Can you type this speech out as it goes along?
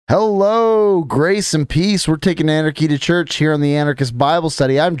Hello, grace and peace. We're taking anarchy to church here on the Anarchist Bible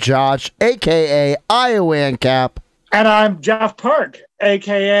Study. I'm Josh, a.k.a. Iowa ANCAP. And I'm Jeff Park,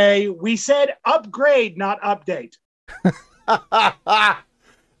 a.k.a. we said upgrade, not update.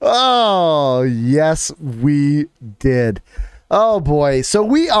 Oh, yes, we did. Oh, boy. So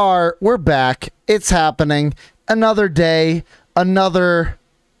we're back. It's happening. Another day, another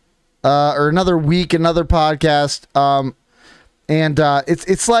week, another podcast. And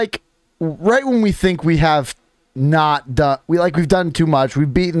it's like right when we think we have not done, we've done too much.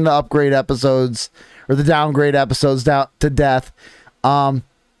 We've beaten the upgrade episodes or the downgrade episodes down to death. TGC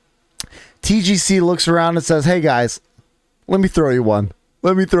looks around and says, "Hey guys, let me throw you one.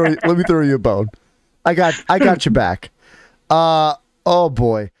 Let me throw you a bone. I got you back." Oh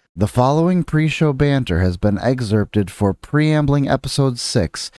boy. The following pre-show banter has been excerpted for preambling episode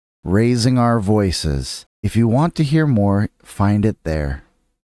 6, Raising Our Voices. If you want to hear more, find it there.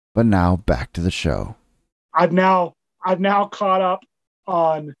 But now back to the show. I've now caught up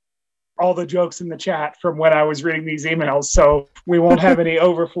on all the jokes in the chat from when I was reading these emails, so we won't have any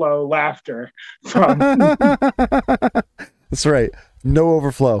overflow laughter from. That's right. No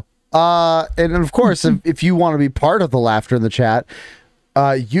overflow. And of course, if you want to be part of the laughter in the chat,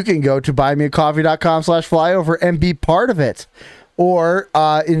 you can go to buymeacoffee.com/flyover and be part of it. Or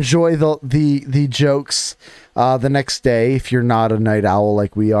enjoy the jokes the next day if you're not a night owl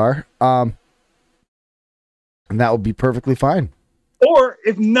like we are. And that would be perfectly fine. Or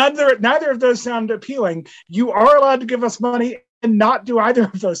if neither of those sound appealing, you are allowed to give us money and not do either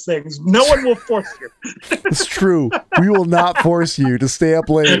of those things. No one will force you. It's true. We will not force you to stay up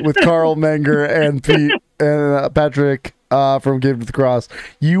late with Carl Menger and Pete and Patrick from Give to the Cross.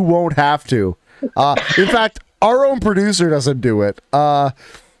 You won't have to. In fact, our own producer doesn't do it.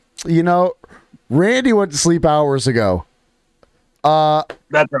 Randy went to sleep hours ago. That's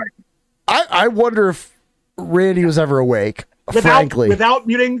right. I wonder if Randy was ever awake, frankly. Without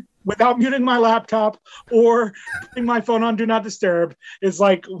muting my laptop or putting my phone on Do Not Disturb, is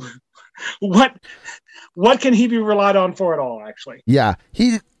like, what can he be relied on for at all, actually? Yeah.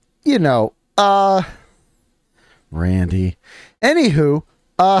 Randy. Anywho,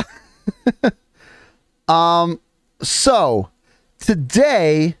 so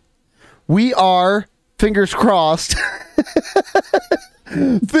today we are, fingers crossed,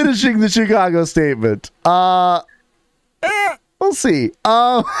 finishing the Chicago statement. We'll see.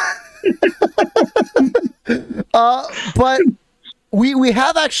 But we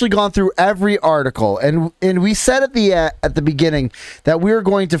have actually gone through every article, and we said at the beginning that we were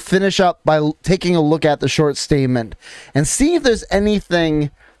going to finish up by taking a look at the short statement and see if there's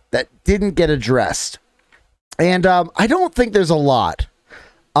anything that didn't get addressed. And I don't think there's a lot.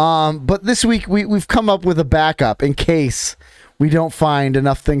 But this week we've come up with a backup in case we don't find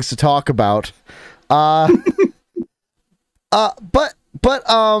enough things to talk about.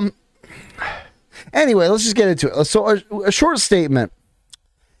 Anyway, let's just get into it. So a short statement.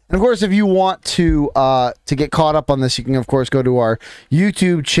 And of course, if you want to get caught up on this, you can of course go to our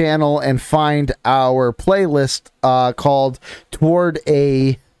YouTube channel and find our playlist called Toward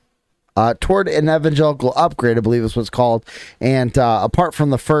an Evangelical Upgrade, I believe is what it's called. And apart from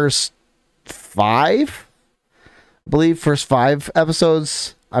the first 5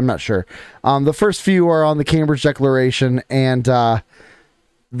 episodes, I'm not sure. The first few are on the Cambridge Declaration, and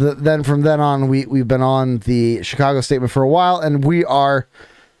then from then on, we've been on the Chicago Statement for a while, and we are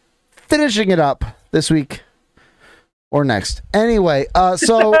finishing it up this week or next. Anyway,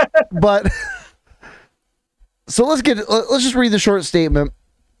 so let's just read the short statement.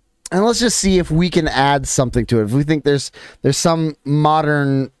 And let's just see if we can add something to it. If we think there's some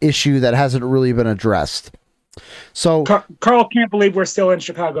modern issue that hasn't really been addressed. So Carl can't believe we're still in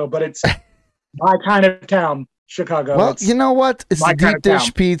Chicago, but it's my kind of town, Chicago. Well, you know what? It's the deep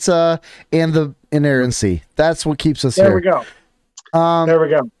dish pizza and the inerrancy. That's what keeps us here. There we go. There we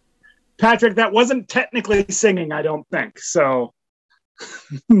go. Patrick, that wasn't technically singing, I don't think. So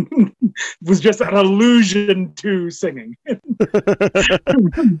it was just an allusion to singing.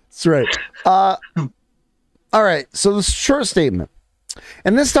 That's right. All right. So the short statement,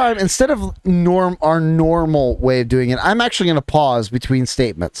 and this time instead of our normal way of doing it, I'm actually going to pause between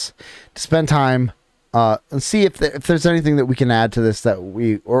statements to spend time and see if there's anything that we can add to this that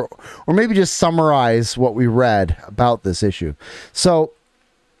or maybe just summarize what we read about this issue. So,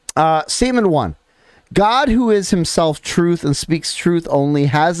 statement 1. God, who is himself truth and speaks truth only,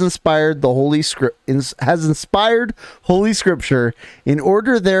 has inspired Holy Scripture in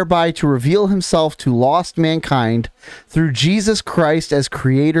order thereby to reveal himself to lost mankind through Jesus Christ as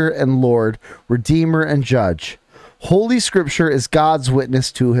Creator and Lord, Redeemer and Judge. Holy Scripture is God's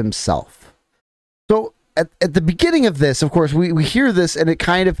witness to himself. So at the beginning of this, of course, we hear this and it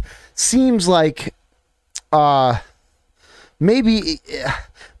kind of seems like maybe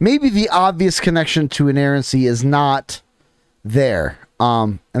the obvious connection to inerrancy is not there.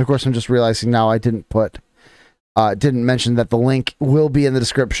 And of course, I'm just realizing now I didn't mention that the link will be in the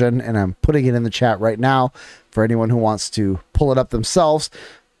description, and I'm putting it in the chat right now for anyone who wants to pull it up themselves.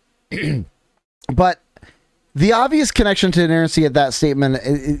 But the obvious connection to inerrancy at that statement,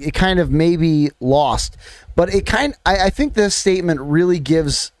 it kind of may be lost, but I think this statement really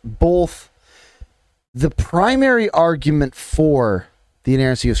gives both the primary argument for the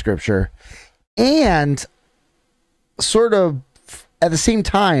inerrancy of Scripture and sort of at the same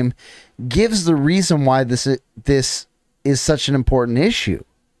time gives the reason why this is such an important issue.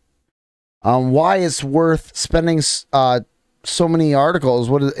 Why it's worth spending so many articles.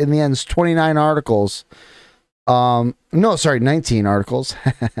 In the end, it's 29 articles. 19 articles.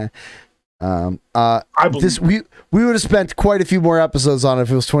 We would have spent quite a few more episodes on it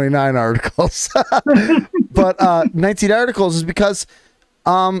if it was 29 articles. But 19 articles is because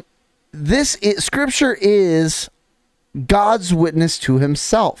Scripture is God's witness to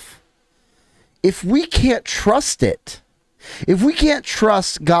himself. If we can't trust it, if we can't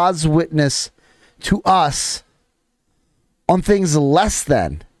trust God's witness to us on things less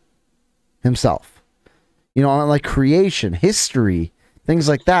than himself, on like creation, history, things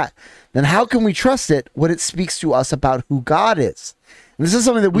like that, then how can we trust it when it speaks to us about who God is? And this is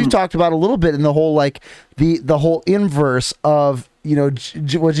something that we've talked about a little bit in the whole, like the whole inverse of,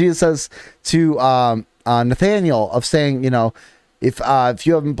 what Jesus says to Nathaniel of saying, if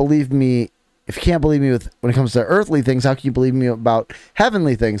you haven't believed me, if you can't believe me when it comes to earthly things, how can you believe me about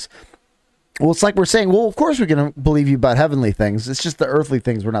heavenly things? Well, it's like we're saying, well, of course we're going to believe you about heavenly things. It's just the earthly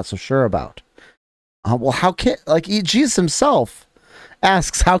things we're not so sure about. Well, how can, Jesus himself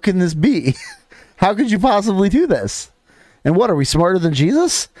asks, how can this be? How could you possibly do this? And what, are we smarter than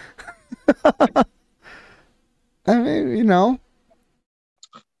Jesus? I mean,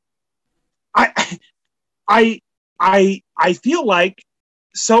 I feel like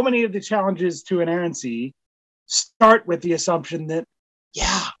so many of the challenges to inerrancy start with the assumption that,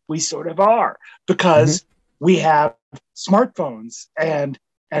 yeah, we sort of are, because we have smartphones and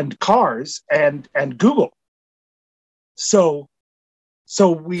cars and Google. So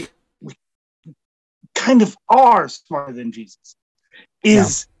we kind of are smarter than Jesus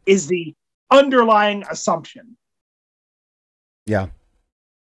is the underlying assumption. Yeah,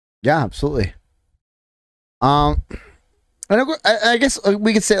 absolutely. I guess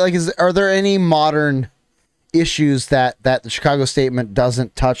we could say, are there any modern issues that the Chicago Statement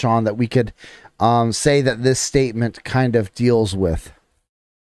doesn't touch on that we could say that this statement kind of deals with?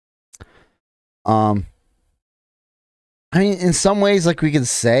 I mean, in some ways, we could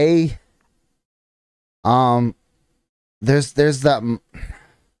say, there's that.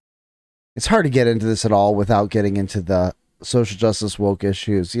 It's hard to get into this at all without getting into the social justice woke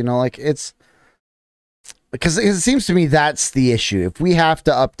issues. It's because it seems to me that's the issue. If we have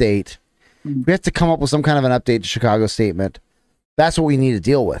to update, we have to come up with some kind of an update to Chicago Statement. That's what we need to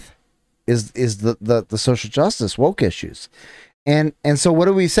deal with. Is the social justice woke issues. And so what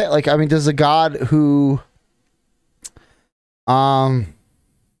do we say? Does a God who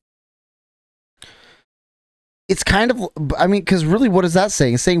it's kind of, because really what is that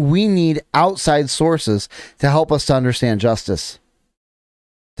saying? It's saying we need outside sources to help us to understand justice,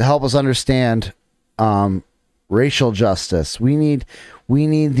 to help us understand racial justice. We need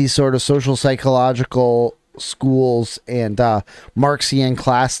these sort of social psychological schools and Marxian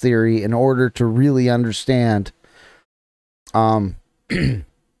class theory in order to really understand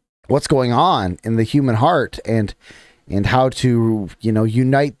what's going on in the human heart and how to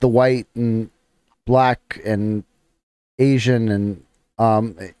unite the white and black and Asian and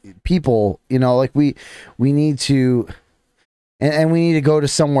people. We need to and we need to go to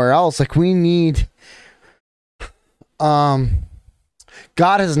somewhere else. We need God,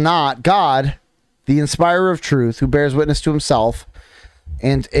 the inspirer of truth, who bears witness to himself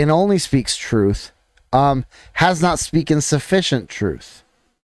and only speaks truth, has not spoken sufficient truth.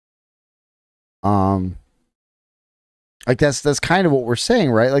 That's kind of what we're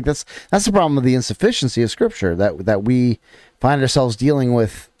saying, right? That's the problem with the insufficiency of Scripture that we find ourselves dealing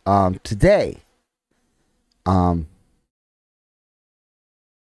with today. And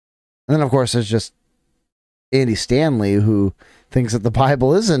then, of course, there's just Andy Stanley, who thinks that the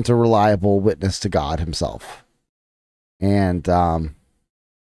Bible isn't a reliable witness to God himself. And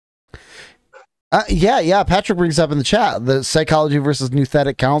Yeah. Patrick brings up in the chat the psychology versus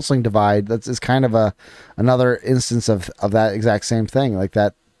nouthetic counseling divide. That's is kind of another instance of that exact same thing. Like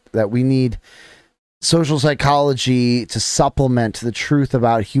that we need social psychology to supplement the truth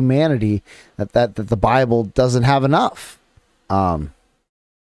about humanity that the Bible doesn't have enough. Or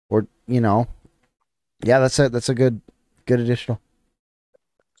yeah, that's a good additional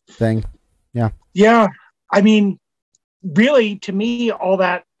thing. Yeah. Yeah. I mean, really, to me, all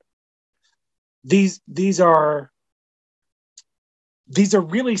that these are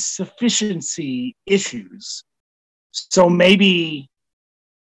really sufficiency issues. So maybe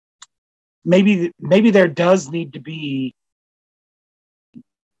there does need to be,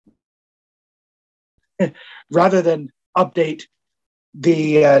 rather than update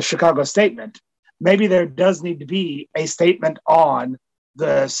the Chicago Statement, maybe there does need to be a statement on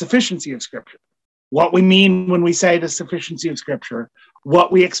the sufficiency of Scripture. What we mean when we say the sufficiency of Scripture,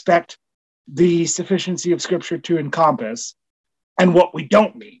 what we expect the sufficiency of Scripture to encompass, and what we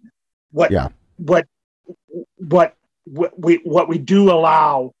don't mean. What we do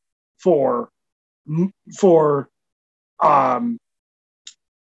allow for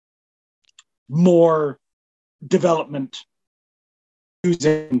more development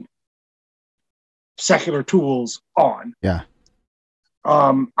using secular tools on. Yeah.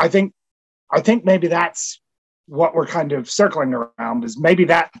 I think maybe that's what we're kind of circling around, is maybe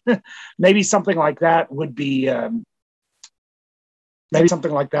something like that would be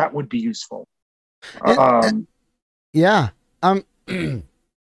useful. Yeah.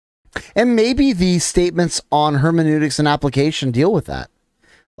 And maybe these statements on hermeneutics and application deal with that.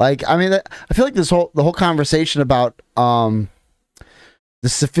 Like, I mean, I feel like the whole conversation about the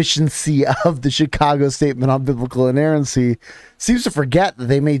sufficiency of the Chicago Statement on biblical inerrancy seems to forget that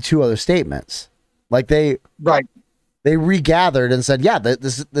they made two other statements. Like they regathered and said, yeah,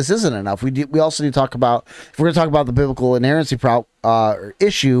 this isn't enough. We also need to talk about, if we're going to talk about the biblical inerrancy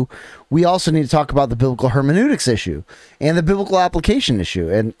issue, we also need to talk about the biblical hermeneutics issue and the biblical application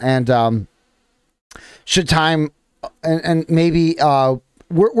issue. And should time and maybe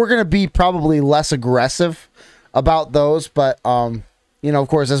we're going to be probably less aggressive about those, but of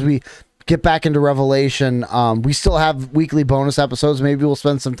course, as we get back into Revelation, we still have weekly bonus episodes. Maybe we'll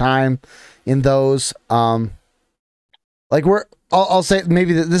spend some time in those. I'll say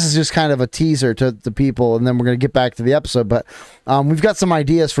maybe that this is just kind of a teaser to the people, and then we're going to get back to the episode. But we've got some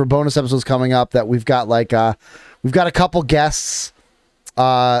ideas for bonus episodes coming up. That we've got we've got a couple guests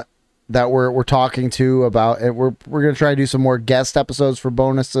that we're talking to about, and we're going to try to do some more guest episodes for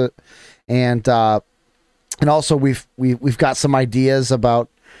bonus, and also we've got some ideas about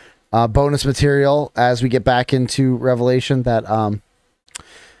bonus material as we get back into Revelation that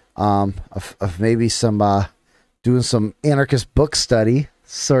of maybe some doing some anarchist book study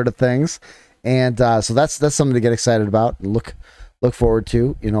sort of things, and so that's something to get excited about and look forward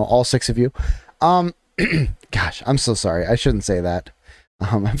to. All six of you. Gosh, I'm so sorry. I shouldn't say that.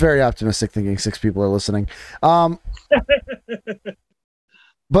 I'm very optimistic, thinking 6 people are listening. But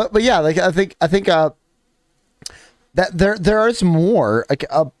yeah, like I think that there is more. Like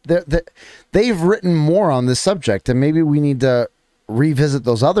they've written more on this subject, and maybe we need to revisit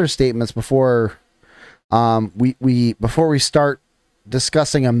those other statements before we start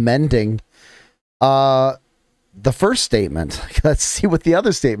discussing amending the first statement. Let's see what the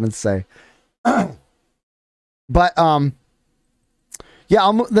other statements say. But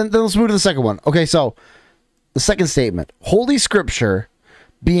yeah, then let's move to the second one. Okay, so the second statement: Holy Scripture,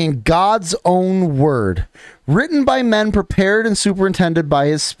 being God's own word, written by men, prepared and superintended by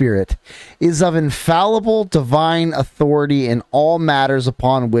his Spirit, is of infallible divine authority in all matters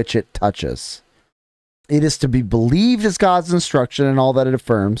upon which it touches. It is to be believed as God's instruction in all that it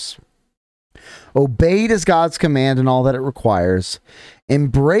affirms, obeyed as God's command in all that it requires,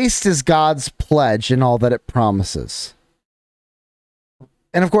 embraced as God's pledge in all that it promises.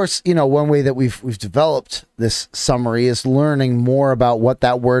 And of course, one way that we've developed this summary is learning more about what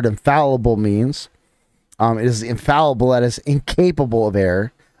that word infallible means. It is infallible, that is incapable of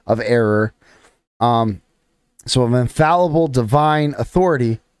error. So of infallible divine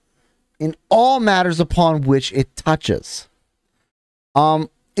authority in all matters upon which it touches.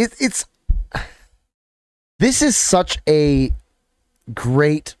 This is such a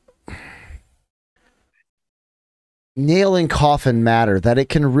great nail in coffin matter that it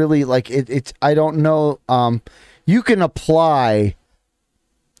can really I don't know. You can apply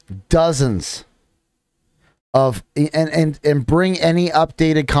dozens of and bring any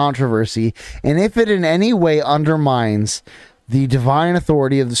updated controversy, and if it in any way undermines the divine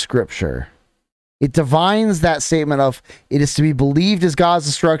authority of the Scripture, It divines that statement of it is to be believed as God's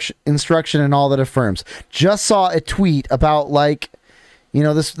instruction and all that affirms. Just saw a tweet about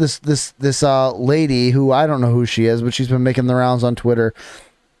this lady who I don't know who she is, but she's been making the rounds on Twitter,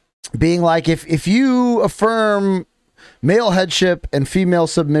 being like, if you affirm male headship and female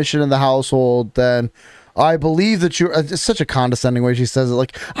submission in the household, then I believe that you're. It's such a condescending way she says it.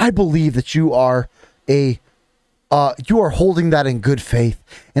 Like, I believe that you are you are holding that in good faith,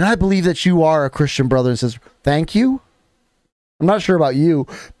 and I believe that you are a Christian brother and sister. Thank you. I'm not sure about you,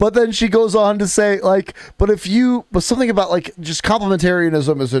 but then she goes on to say, like, but something about, like, just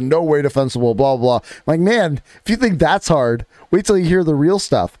complementarianism is in no way defensible, blah, blah. Like, man, if you think that's hard, wait till you hear the real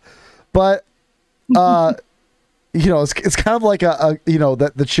stuff. But, it's kind of like the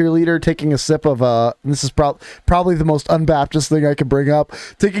cheerleader taking a sip of and this is probably the most unbaptist thing I could bring up,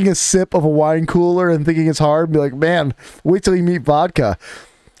 taking a sip of a wine cooler and thinking it's hard and be like, man, wait till you meet vodka.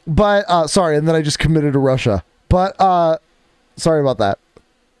 But, sorry, and then I just committed to Russia. But, sorry about that.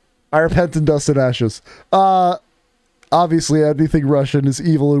 I repent in dust and ashes. Obviously, anything Russian is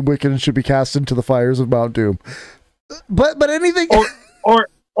evil and wicked and should be cast into the fires of Mount Doom. But anything...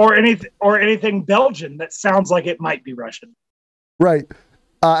 Or anything Belgian that sounds like it might be Russian. Right.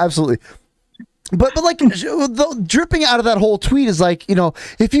 Absolutely. But like, dripping out of that whole tweet is like,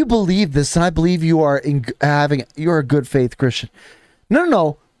 if you believe this, and I believe you are you're a good faith Christian.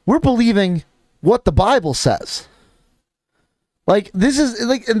 No. We're believing what the Bible says. Like, this is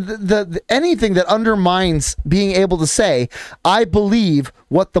like the anything that undermines being able to say, I believe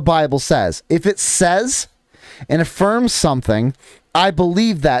what the Bible says. If it says and affirms something, I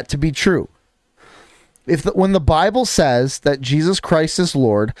believe that to be true. When the Bible says that Jesus Christ is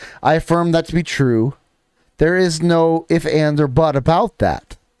Lord, I affirm that to be true. There is no if, and, or but about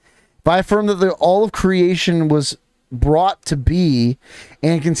that. If I affirm that all of creation was brought to be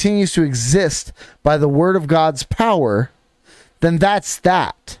and continues to exist by the word of God's power, then that's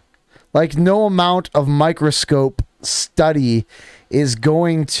that. Like, no amount of microscope study is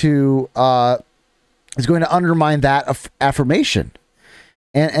going to undermine that affirmation.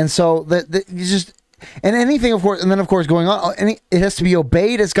 And so you just, and anything, of course, and then of course going on, it has to be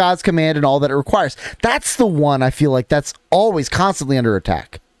obeyed as God's command and all that it requires. That's the one I feel like that's always constantly under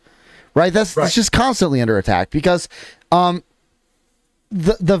attack, right? It's just constantly under attack because, the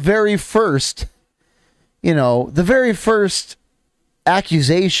very first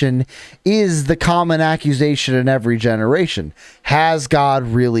accusation is the common accusation in every generation. Has God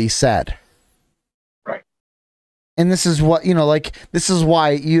really said? And this is what, this is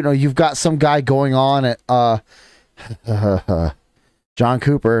why, you've got some guy going on at, John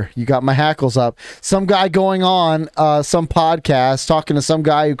Cooper, you got my hackles up. Some guy going on, some podcast, talking to some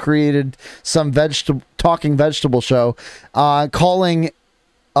guy who created some talking vegetable show, calling,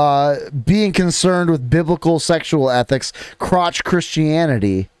 being concerned with biblical sexual ethics, crotch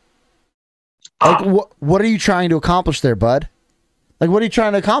Christianity. Like, what are you trying to accomplish there, bud? Like, what are you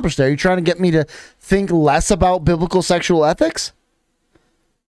trying to accomplish there? Are you trying to get me to think less about biblical sexual ethics?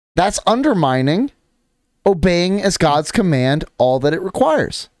 That's undermining obeying as God's command all that it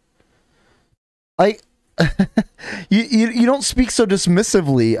requires. Like, you don't speak so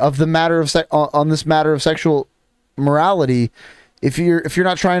dismissively of the matter of on this matter of sexual morality if you're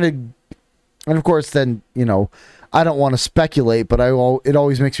not trying to, and of course then, I don't want to speculate, but it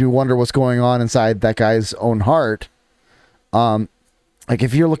always makes me wonder what's going on inside that guy's own heart. Like,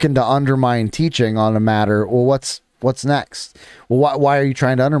 if you're looking to undermine teaching on a matter, well, what's next? Well, why are you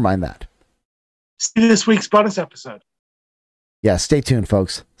trying to undermine that? See this week's bonus episode. Yeah, stay tuned,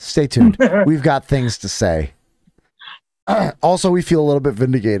 folks. Stay tuned. We've got things to say. Also, we feel a little bit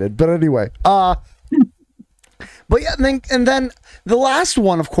vindicated, but anyway. But yeah, and then the last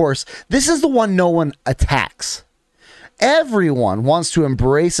one, of course, this is the one no one attacks. Everyone wants to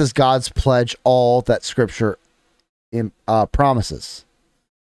embrace as God's pledge all that Scripture promises.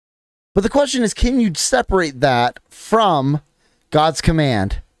 But the question is, can you separate that from God's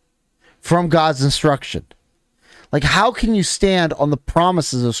command, from God's instruction? Like, how can you stand on the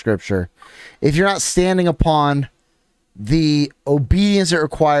promises of Scripture if you're not standing upon the obedience it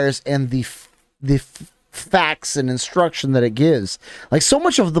requires and the facts and instruction that it gives? Like, so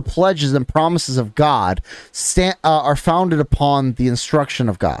much of the pledges and promises of God are founded upon the instruction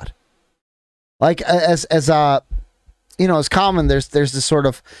of God. Like, as common, there's this sort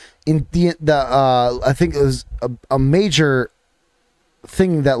of I think it was a major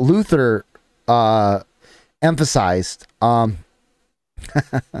thing that Luther emphasized.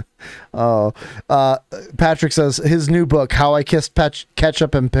 Patrick says his new book, How I Kissed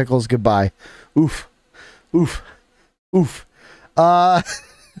Ketchup and Pickles Goodbye. Oof. But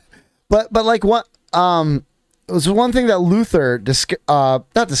like it was one thing that Luther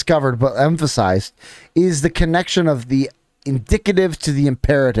not discovered but emphasized is the connection of the indicative to the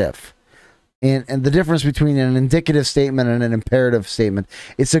imperative. And the difference between an indicative statement and an imperative statement.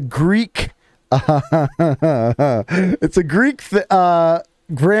 It's a Greek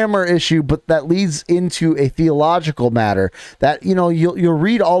grammar issue, but that leads into a theological matter that, you'll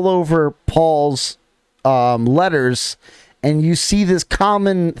read all over Paul's letters, and you see this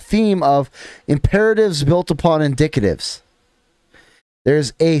common theme of imperatives built upon indicatives.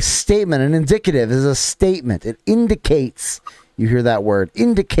 There's a statement. An indicative is a statement. It indicates. You hear that word,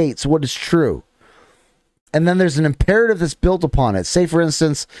 indicates what is true. And then there's an imperative that's built upon it. Say, for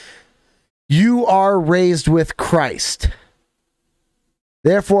instance, you are raised with Christ.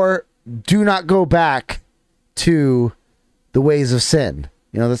 Therefore, do not go back to the ways of sin.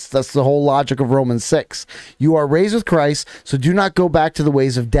 That's the whole logic of Romans 6. You are raised with Christ, so do not go back to the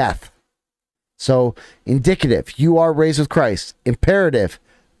ways of death. So, indicative, you are raised with Christ. Imperative,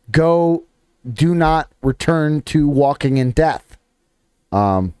 do not return to walking in death.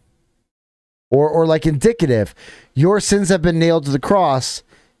 Or like indicative, your sins have been nailed to the cross.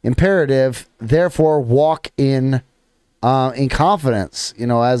 Imperative, therefore walk in confidence,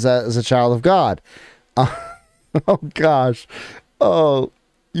 as a child of God. Oh gosh. Oh,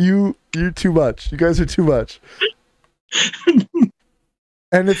 you're too much. You guys are too much.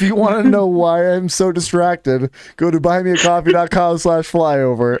 And if you want to know why I'm so distracted, go to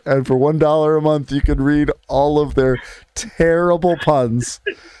buymeacoffee.com/flyover. And for $1 a month, you can read all of their terrible puns.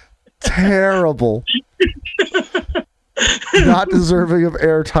 Terrible. Not deserving of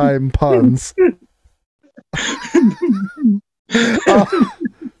airtime puns.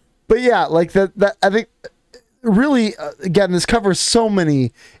 But yeah, like that I think really, again, this covers so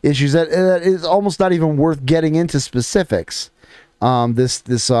many issues that it's almost not even worth getting into specifics. But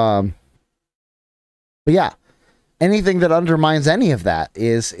yeah, anything that undermines any of that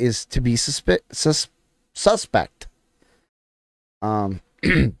is to be suspect.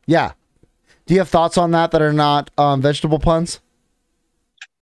 Yeah. Do you have thoughts on that are not vegetable puns?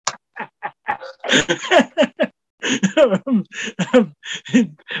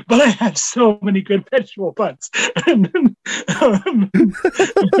 But I have so many good vegetable puns. Some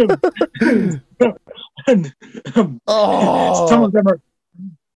of them are.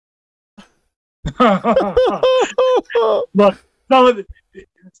 Look,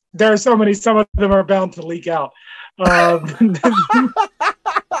 there are so many. Some of them are bound to leak out.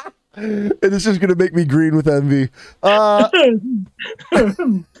 And it's just going to make me green with envy.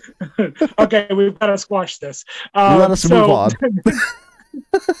 Okay, we've got to squash this. Let us move on.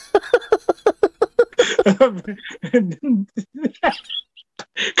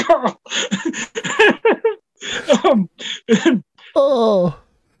 Carl.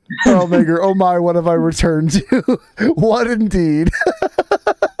 Carl Mager, oh my, what have I returned to? What indeed?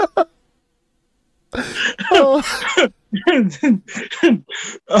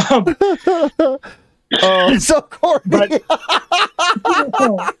 So corny.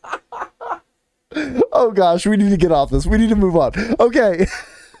 Oh gosh, we need to get off this. We need to move on. Okay.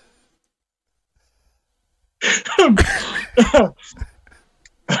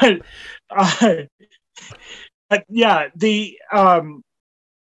 But yeah,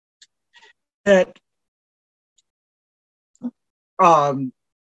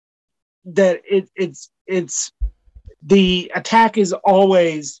 it's the attack is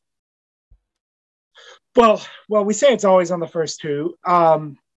always well we say it's always on the first two.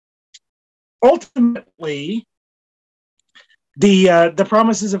 Ultimately, the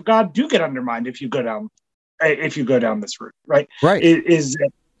promises of God do get undermined if you go down this route, right? Right. Is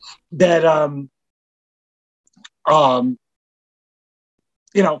that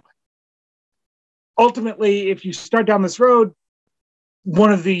ultimately, if you start down this road,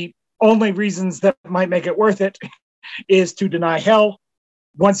 one of the only reasons that might make it worth it is to deny hell.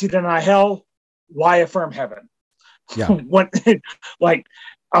 Once you deny hell, why affirm heaven? Yeah.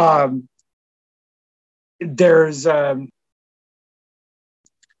 There's of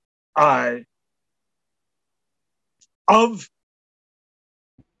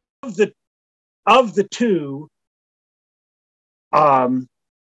the two, heaven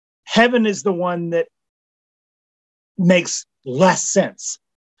is the one that makes less sense,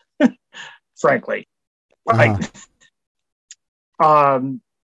 frankly.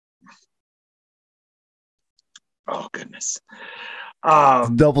 Oh goodness.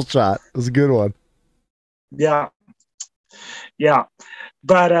 Double shot. It was a good one. Yeah.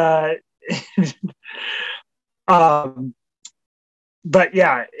 But but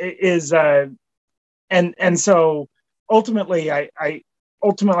yeah, it is and so ultimately I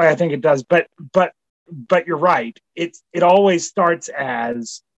think it does, but you're right. It always starts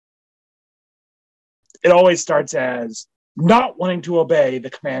as not wanting to obey the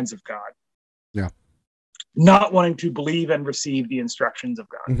commands of God. Yeah. Not wanting to believe and receive the instructions of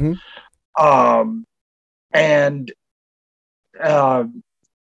God. Mm-hmm.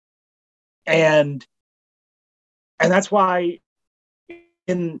 And that's why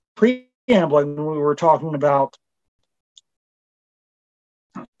in preambling, when we were talking about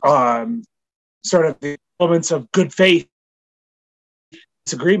sort of the elements of good faith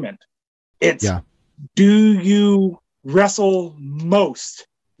disagreement, it's do you wrestle most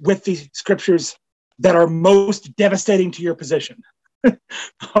with the scriptures that are most devastating to your position?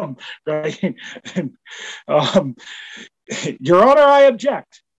 Right? Your Honor, I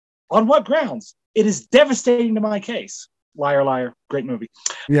object. On what grounds? It is devastating to my case. Liar, liar. Great movie.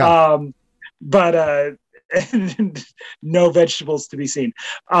 Yeah. But no vegetables to be seen.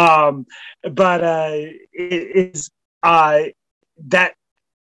 But it is that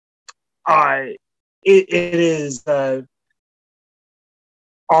it is are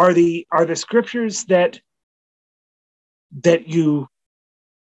the scriptures that you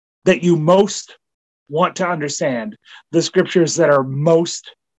most want to understand, the scriptures that are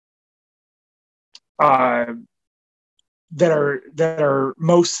most that are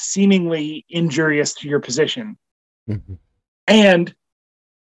most seemingly injurious to your position. Mm-hmm. And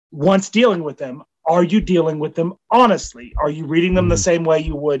once dealing with them, are you dealing with them honestly? Are you reading them the same way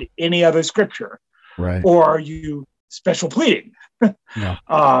you would any other scripture? Right. Or are you special pleading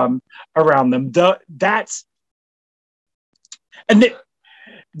around them?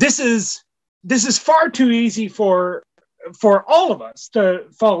 This is far too easy for all of us to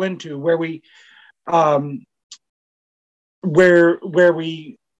fall into, where we we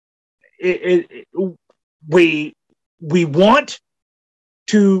want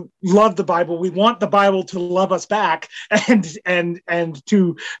to love the Bible. We want the Bible to love us back and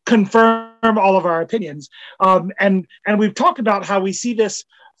to confirm all of our opinions. And we've talked about how we see this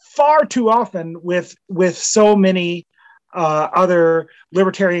far too often with so many other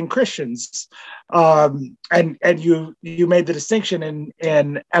libertarian Christians. And you made the distinction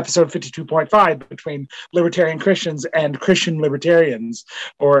in episode 52.5 between libertarian Christians and Christian libertarians,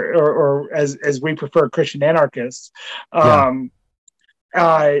 or as we prefer, Christian anarchists.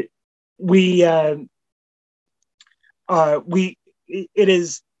 It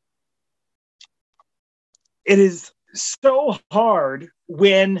is so hard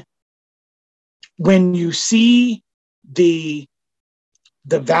when you see the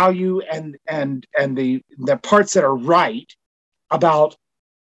value and the parts that are right about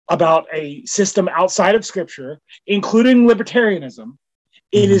a system outside of Scripture, including libertarianism.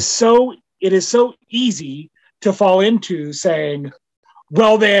 It is so easy to fall into saying,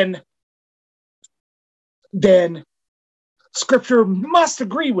 well, then Scripture must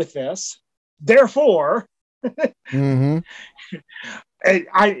agree with this, therefore and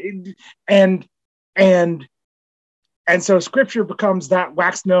so Scripture becomes that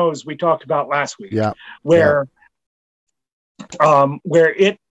wax nose we talked about last week, where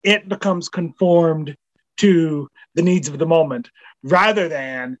it becomes conformed to the needs of the moment, rather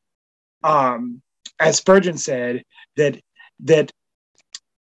than, as Spurgeon said, that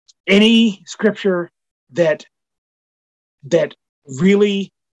any Scripture that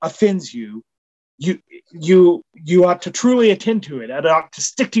really offends you, you ought to truly attend to it. It ought to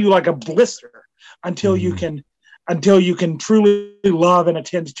stick to you like a blister until you can truly love and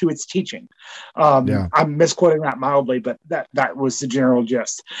attend to its teaching. I'm misquoting that mildly, but that was the general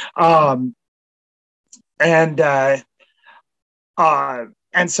gist. And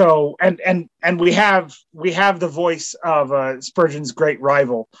so we have the voice of Spurgeon's great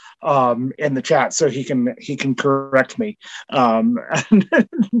rival in the chat, so he can correct me.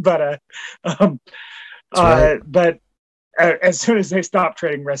 But as soon as they stop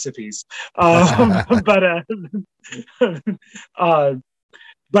trading recipes, but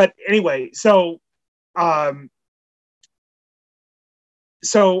anyway, so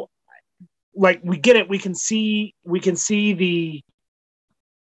like we get it. We can see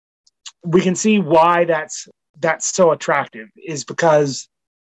why that's so attractive, is because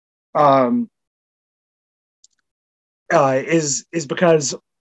because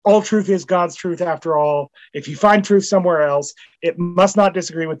all truth is God's truth after all. If you find truth somewhere else, it must not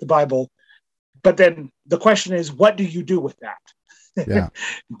disagree with the Bible. But then the question is, what do you do with that? Yeah.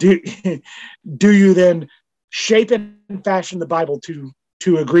 do you then shape and fashion the Bible to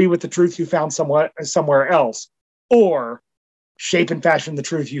agree with the truth you found somewhere else, or shape and fashion the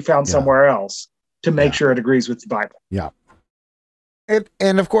truth you found somewhere else to make sure it agrees with the Bible? Yeah.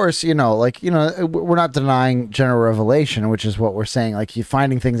 And of course, we're not denying general revelation, which is what we're saying. Like, you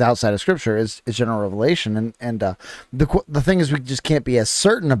finding things outside of Scripture is general revelation, and the thing is, we just can't be as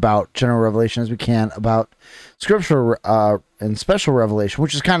certain about general revelation as we can about Scripture and special revelation,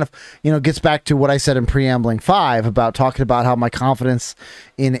 which is kind of gets back to what I said in Preambling 5 about talking about how my confidence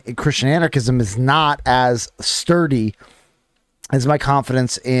in Christian anarchism is not as sturdy is my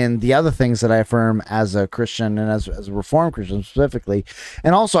confidence in the other things that I affirm as a Christian and as a Reformed Christian specifically.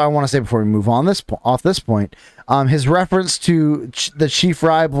 And also, I want to say before we move on off this point, his reference to the chief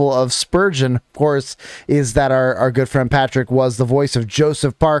rival of Spurgeon, of course, is that our good friend Patrick was the voice of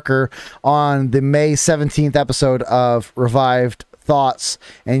Joseph Parker on the May 17th episode of Revived Thoughts,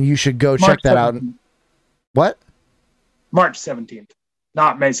 and you should go check that out. What? March 17th,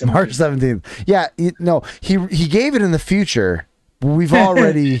 not May 17th. March 17th. Yeah, he gave it in the future. We've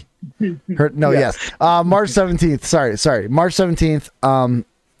already heard. No, yes. March 17th. Sorry. March 17th.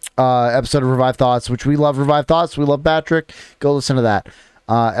 Episode of Revived Thoughts, which we love. Revived Thoughts. We love Patrick. Go listen to that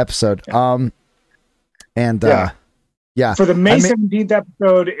episode. Yeah. For the May 17th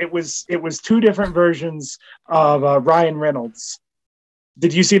episode, it was two different versions of Ryan Reynolds.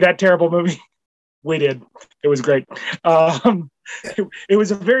 Did you see that terrible movie? We did. It was great. It was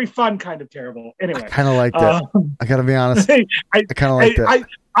a very fun kind of terrible. Anyway, I kind of liked it. I gotta be honest. I kind of liked it.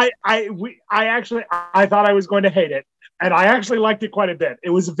 I thought I was going to hate it, and I actually liked it quite a bit. It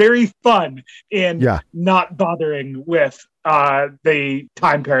was very fun in not bothering with the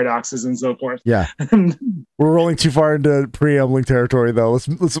time paradoxes and so forth. Yeah, we're rolling too far into preambling territory, though. Let's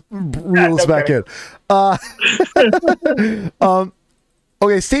reel this back in.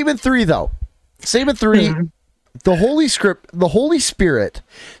 Okay, statement 3, though. Statement 3. The Holy Spirit,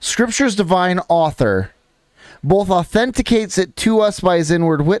 Scripture's divine author, both authenticates it to us by his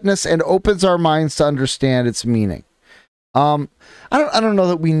inward witness and opens our minds to understand its meaning. I don't know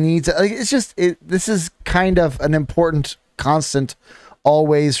that we need to. Like, it's just this is kind of an important, constant,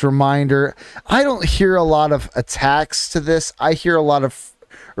 always reminder. I don't hear a lot of attacks to this. I hear a lot of,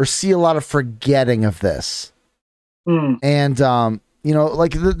 or see a lot of forgetting of this, and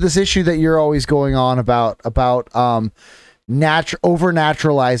like this issue that you're always going on about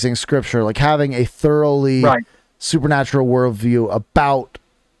over-naturalizing Scripture, like having a thoroughly supernatural worldview about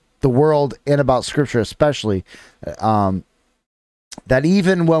the world and about Scripture especially, that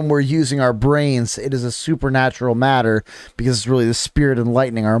even when we're using our brains, it is a supernatural matter because it's really the Spirit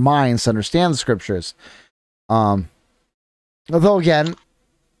enlightening our minds to understand the Scriptures. Although, again,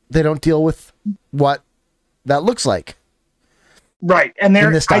 they don't deal with what that looks like. Right. And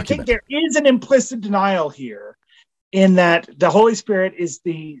I think there is an implicit denial here in that the Holy Spirit is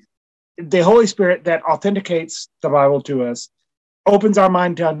the Holy Spirit that authenticates the Bible to us, opens our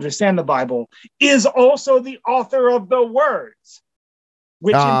mind to understand the Bible, is also the author of the words,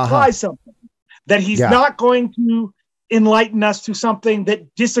 which implies something, that he's not going to enlighten us to something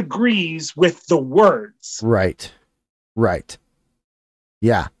that disagrees with the words. Right.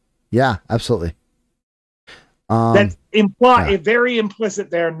 Yeah, absolutely. That's very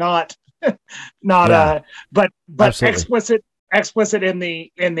implicit there, not but absolutely. explicit in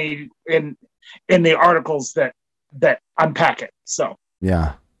the articles that unpack it. So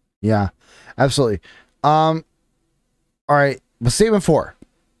yeah, absolutely. All right, but statement 4.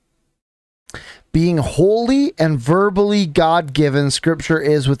 Being holy and verbally God-given, Scripture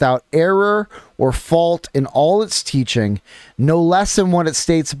is without error or fault in all its teaching, no less in what it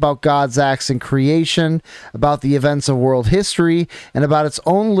states about God's acts in creation, about the events of world history, and about its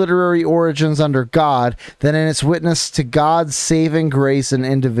own literary origins under God, than in its witness to God's saving grace in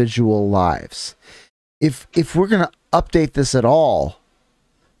individual lives. If we're going to update this at all,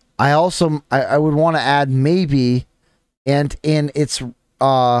 I would want to add maybe, and in its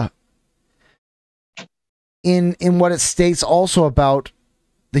in what it states also about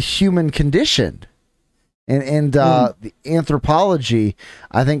the human condition and the anthropology.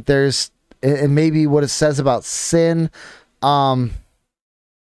 I think there's, and maybe what it says about sin, things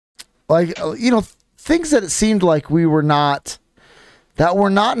that it seemed like were not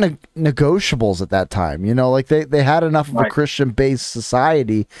negotiables at that time. They had enough of a Christian-based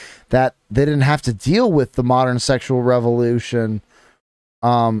society that they didn't have to deal with the modern sexual revolution,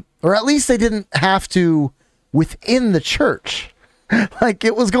 or at least they didn't have to within the church. Like,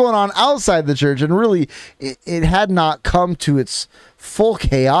 it was going on outside the church, and really it had not come to its full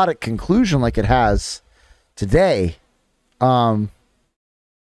chaotic conclusion like it has today. And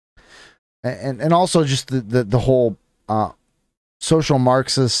also just the whole social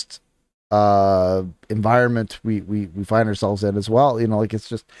Marxist environment we find ourselves in as well. It's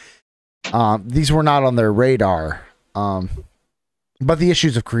just these were not on their radar. But the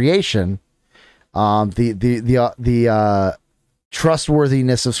issues of creation, the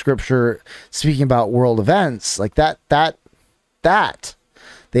trustworthiness of Scripture, speaking about world events like that, the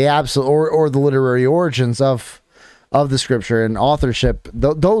absolute or the literary origins of the Scripture and authorship,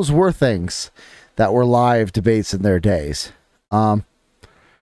 those were things that were live debates in their days. Yeah.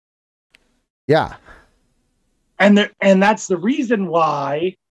 And that's the reason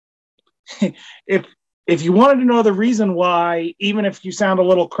why, if you wanted to know the reason why, even if you sound a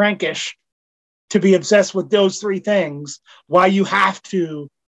little crankish to be obsessed with those three things, why you have to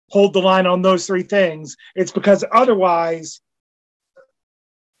hold the line on those three things, it's because otherwise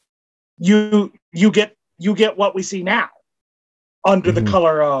you get what we see now under the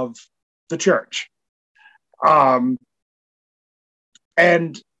color of the church. And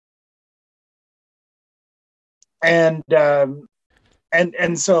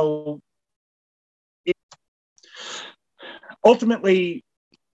so ultimately,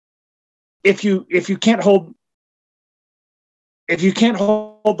 if you can't hold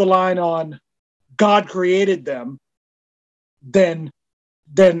the line on God created them, then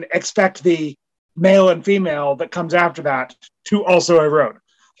expect the male and female that comes after that to also erode.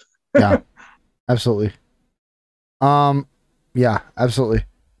 Yeah, absolutely. Yeah, absolutely.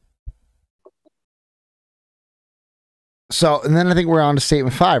 So, and then I think we're on to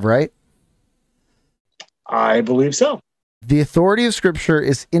statement 5, right? I believe so. The authority of Scripture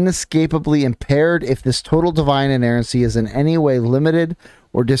is inescapably impaired if this total divine inerrancy is in any way limited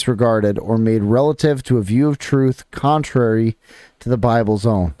or disregarded or made relative to a view of truth contrary to the Bible's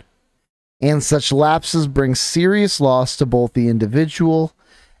own. And such lapses bring serious loss to both the individual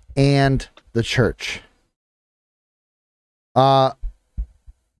and the church.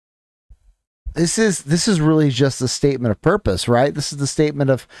 This is really just a statement of purpose, right? This is the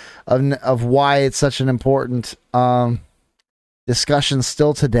statement of why it's such an important discussion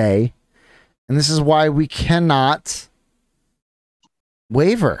still today, and this is why we cannot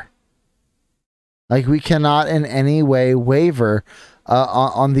waver. Like, we cannot in any way waver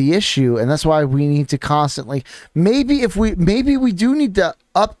on the issue, and that's why we need to constantly. Maybe we do need to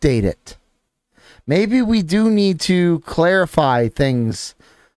update it. Maybe we do need to clarify things.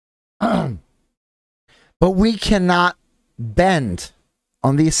 But we cannot bend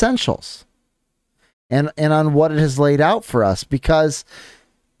on the essentials and on what it has laid out for us, because,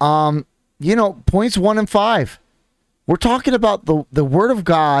 points 1 and 5, we're talking about the Word of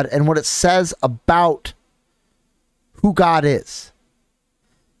God and what it says about who God is.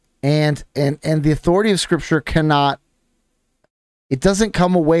 And the authority of Scripture it doesn't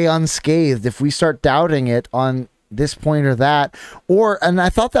come away unscathed if we start doubting it on this point or that. And I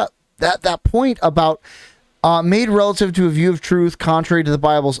thought that point about made relative to a view of truth contrary to the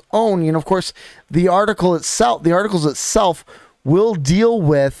Bible's own, of course, the articles itself will deal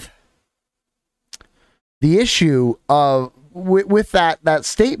with the issue of with that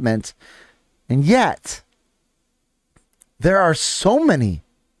statement, and yet there are so many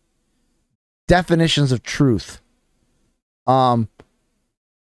definitions of truth that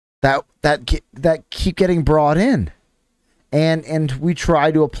keep getting brought in, and we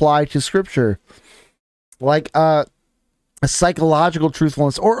try to apply to Scripture, like a psychological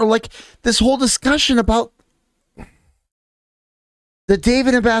truthfulness, or like this whole discussion about the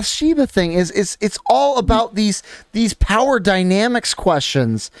David and Bathsheba thing. It's all about these power dynamics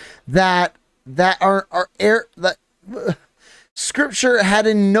questions that Scripture had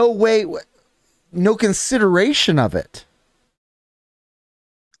in no way, no consideration of it.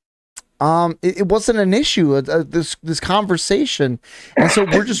 It wasn't an issue, this conversation. And so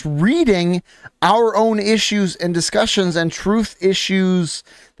we're just reading our own issues and discussions and truth issues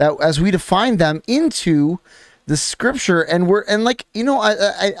that, as we define them, into the Scripture. And I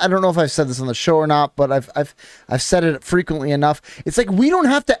don't know if I've said this on the show or not, but I've said it frequently enough. It's like, we don't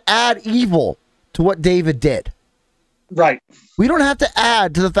have to add evil to what David did. Right. We don't have to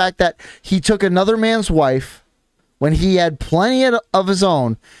add to the fact that he took another man's wife when he had plenty of his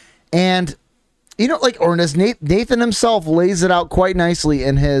own. And, or as Nathan himself lays it out quite nicely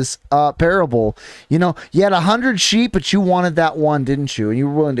in his parable, you had 100 sheep, but you wanted that one, didn't you? And you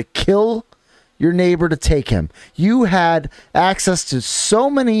were willing to kill your neighbor to take him. You had access to so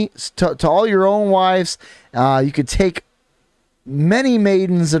many, to all your own wives. You could take many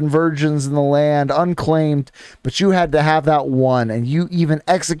maidens and virgins in the land, unclaimed, but you had to have that one, and you even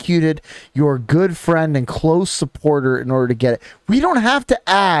executed your good friend and close supporter in order to get it. We don't have to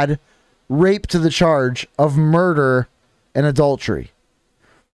add rape to the charge of murder and adultery.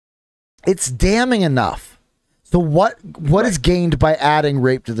 It's damning enough. So what is gained by adding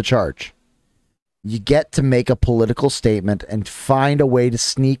rape to the charge? You get to make a political statement and find a way to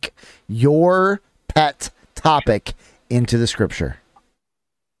sneak your pet topic into the scripture.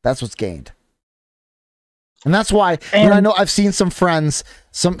 That's what's gained. And that's why, and I know I've seen some friends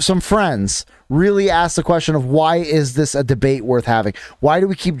really ask the question of, why is this a debate worth having? Why do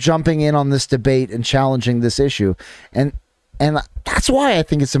we keep jumping in on this debate and challenging this issue? And that's why I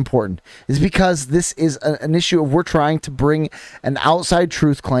think it's important, is because this is an issue of, we're trying to bring an outside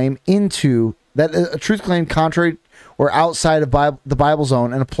truth claim into that, a truth claim contrary or outside of the Bible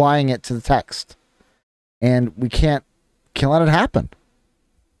zone, and applying it to the text. And we can't let it happen.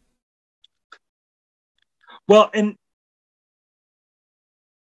 Well, and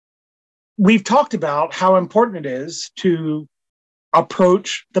we've talked about how important it is to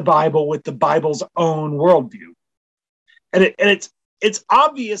approach the Bible with the Bible's own worldview, and it's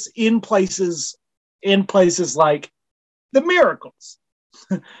obvious in places like the miracles.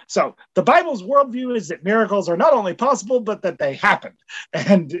 So the Bible's worldview is that miracles are not only possible, but that they happen,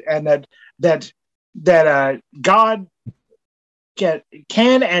 and that God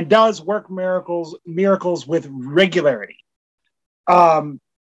can and does work miracles with regularity. But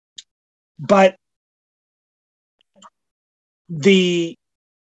it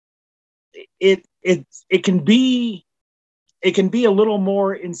can be a little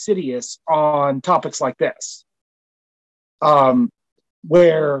more insidious on topics like this,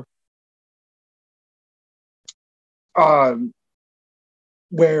 where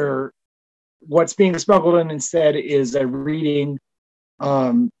what's being smuggled in instead is a reading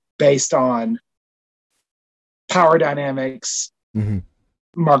based on power dynamics, mm-hmm.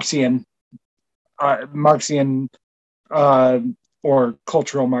 Marxian or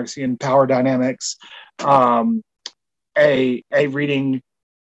cultural Marxian power dynamics, a reading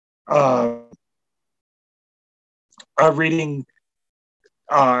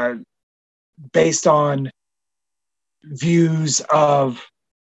based on views of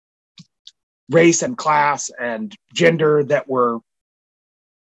race and class and gender that were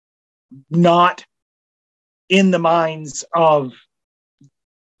not in the minds of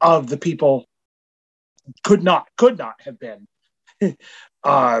the people, could not have been in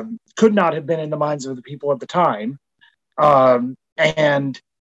the minds of the people at the time, and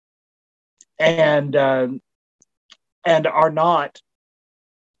are not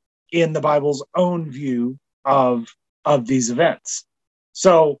in the Bible's own view of these events.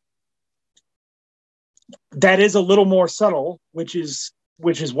 So that is a little more subtle, which is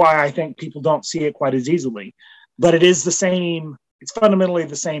why I think people don't see it quite as easily. But it is the same. It's fundamentally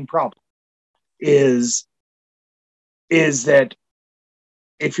the same problem. Is that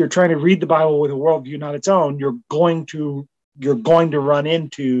if you're trying to read the Bible with a worldview not its own, you're going to run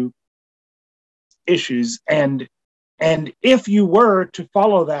into issues, and if you were to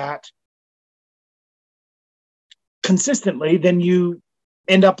follow that consistently, then you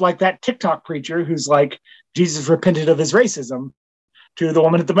end up like that TikTok preacher who's like, Jesus repented of his racism to the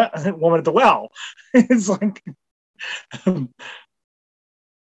woman at the well. It's like,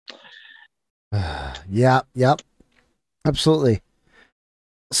 Yep, absolutely.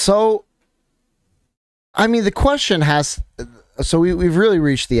 So, I mean, the question has. So we've really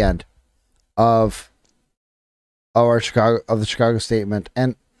reached the end of the Chicago statement,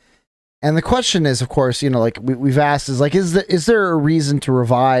 and the question is, of course, like we've asked, is like, is there a reason to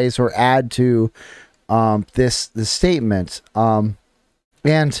revise or add to this statement?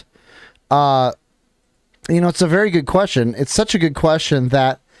 It's a very good question. It's such a good question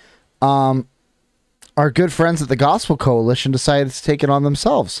that our good friends at the Gospel Coalition decided to take it on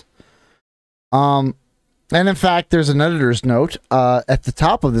themselves. And in fact, there's an editor's note at the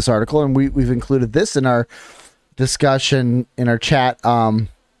top of this article, and we've included this in our discussion in our chat.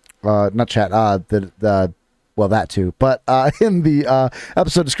 Not chat. That too. But in the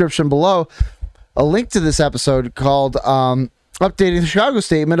episode description below, a link to this episode called "Updating the Chicago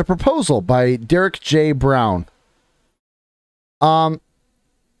Statement: A Proposal" by Derek J. Brown.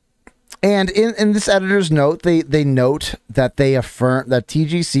 And in this editor's note, they note that they affirm that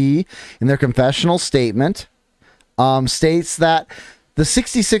TGC, in their confessional statement, states that the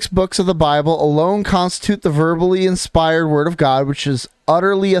 66 books of the Bible alone constitute the verbally inspired Word of God, which is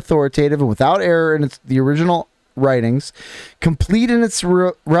utterly authoritative and without error in the original writings, complete in its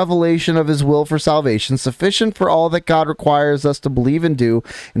revelation of his will for salvation, sufficient for all that God requires us to believe and do,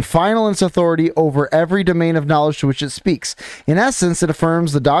 and final in its authority over every domain of knowledge to which it speaks. In essence, it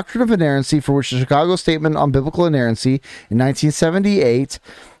affirms the doctrine of inerrancy, for which the Chicago Statement on Biblical Inerrancy in 1978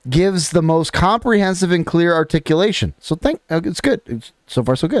 gives the most comprehensive and clear articulation. So it's good. So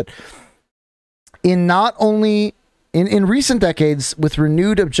far, so good. In not only In recent decades, with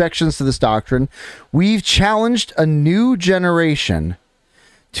renewed objections to this doctrine, we've challenged a new generation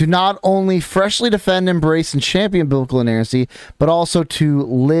to not only freshly defend, embrace, and champion biblical inerrancy, but also to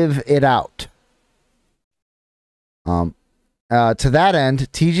live it out. To that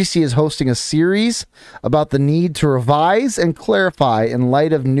end, TGC is hosting a series about the need to revise and clarify in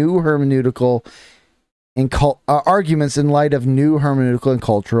light of new hermeneutical and arguments in light of new hermeneutical and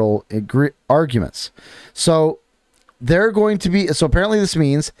cultural arguments. So they're going to be, so apparently this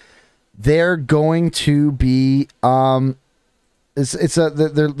means they're going to be, they're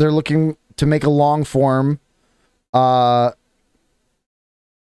looking to make a long form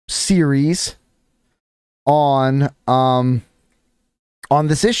series on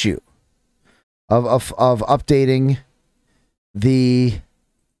this issue of updating the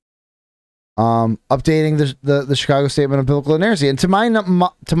Chicago Statement of Biblical Inerrancy. And to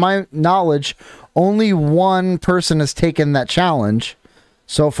my knowledge, only one person has taken that challenge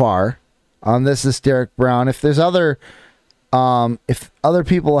so far. This is Derek Brown. If there's if other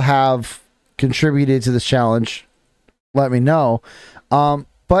people have contributed to this challenge, let me know.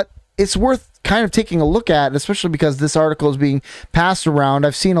 But it's worth kind of taking a look at, especially because this article is being passed around.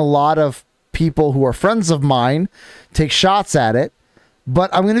 I've seen a lot of people who are friends of mine take shots at it,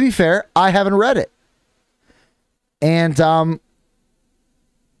 but I'm going to be fair, I haven't read it. And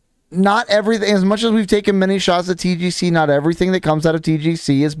not everything, as much as we've taken many shots at TGC, not everything that comes out of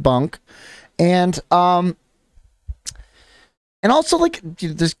TGC is bunk. And also, like,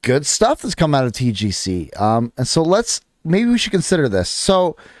 there's good stuff that's come out of TGC. And so maybe we should consider this.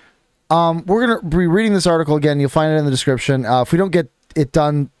 So we're going to be reading this article again. You'll find it in the description. If we don't get it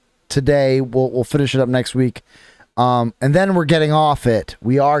done today, we'll finish it up next week. And then we're getting off it.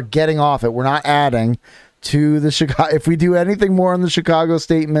 We are getting off it. We're not adding to the Chicago. If we do anything more on the Chicago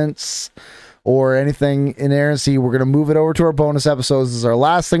statements or anything inerrancy, we're going to move it over to our bonus episodes. This is our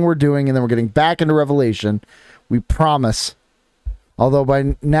last thing we're doing, and then we're getting back into Revelation. We promise. Although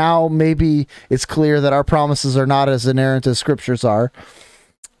by now, maybe it's clear that our promises are not as inerrant as scriptures are.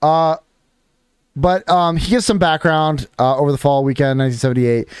 But he gives some background. Over the fall weekend,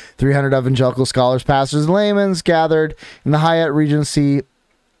 1978, 300 evangelical scholars, pastors, and laymen gathered in the Hyatt Regency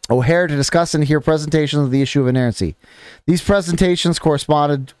O'Hare to discuss and hear presentations of the issue of inerrancy. These presentations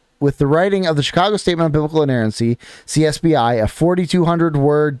corresponded with the writing of the Chicago Statement of Biblical Inerrancy, CSBI, a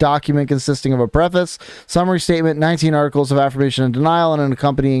 4,200-word document consisting of a preface, summary statement, 19 articles of affirmation and denial, and an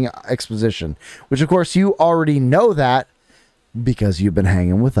accompanying exposition, which, of course, you already know that because you've been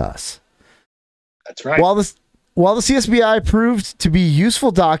hanging with us. That's right. While the CSBI proved to be a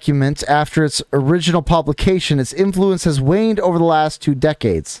useful document after its original publication, its influence has waned over the last 2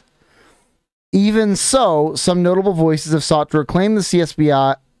 decades. Even so, some notable voices have sought to reclaim the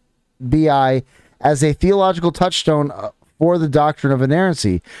CSBI as a theological touchstone for the doctrine of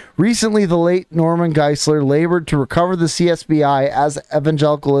inerrancy. Recently, the late Norman Geisler labored to recover the CSBI as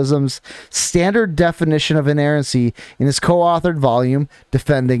evangelicalism's standard definition of inerrancy in his co-authored volume,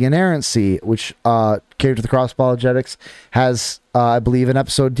 Defending Inerrancy, which Cave to the Cross Apologetics has, I believe, an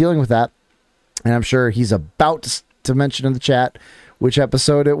episode dealing with that. And I'm sure he's about to mention in the chat which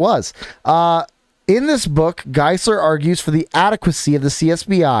episode it was. In this book, Geisler argues for the adequacy of the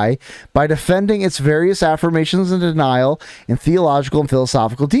CSBI by defending its various affirmations and denial in theological and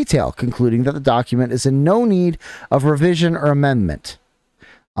philosophical detail, concluding that the document is in no need of revision or amendment.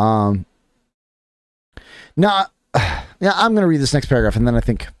 Now, I'm going to read this next paragraph, and then I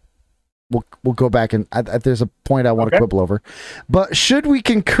think we'll go back and there's a point I want to quibble over. But should we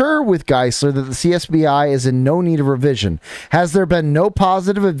concur with Geisler that the CSBI is in no need of revision? Has there been no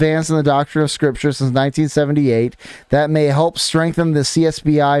positive advance in the doctrine of Scripture since 1978 that may help strengthen the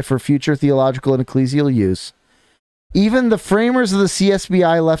CSBI for future theological and ecclesial use? Even the framers of the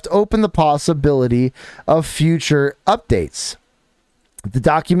CSBI left open the possibility of future updates. The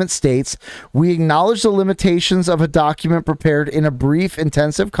document states, "We acknowledge the limitations of a document prepared in a brief,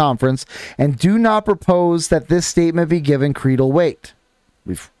 intensive conference and do not propose that this statement be given creedal weight."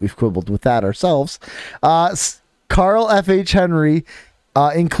 We've quibbled with that ourselves. Carl F.H. Henry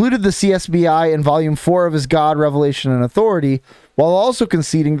included the CSBI in Volume 4 of his God, Revelation, and Authority, while also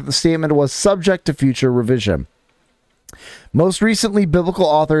conceding that the statement was subject to future revision. Most recently, biblical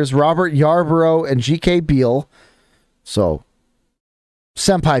authors Robert Yarborough and G.K. Beale, so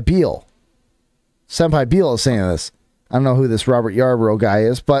Senpai Beale is saying this. I don't know who this Robert Yarborough guy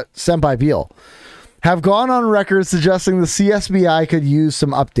is, but Senpai Beale have gone on record suggesting the CSBI could use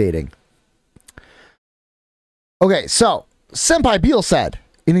some updating. Okay, so Senpai Beale said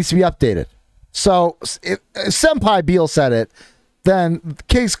it needs to be updated. So if Senpai Beale said it, then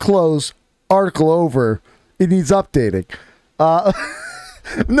case closed, article over. it needs updating.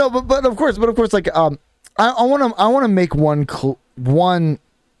 No, but of course, like I want to make one.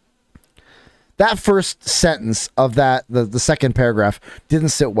 That first sentence of that the second paragraph didn't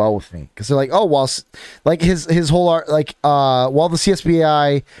sit well with me because they're like, oh, well, like his whole art, like while the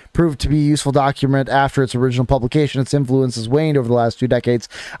CSBI proved to be a useful document after its original publication, its influence has waned over the last 2 decades.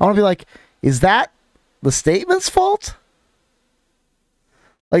 I want to be like, is that the statement's fault?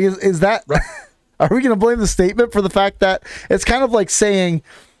 Like, is that? Right. Are we going to blame the statement for the fact that it's kind of like saying,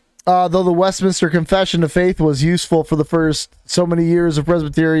 though the Westminster Confession of Faith was useful for the first so many years of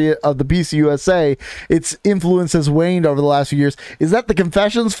Presbyterian of the PCUSA, its influence has waned over the last few years. Is that the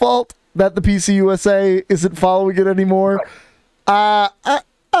Confession's fault that the PCUSA isn't following it anymore? Right. I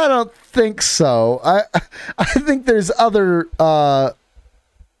don't think so. I think there's other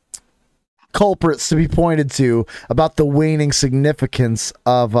culprits to be pointed to about the waning significance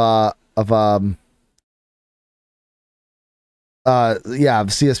of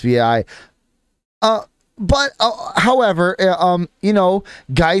CSBI. But however,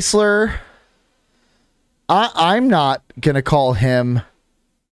 Geisler, I'm not gonna call him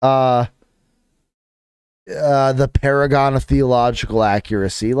the paragon of theological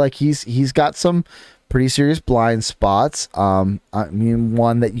accuracy. Like he's got some pretty serious blind spots. I mean,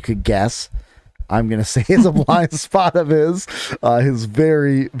 one that you could guess, I'm gonna say, is a blind spot of his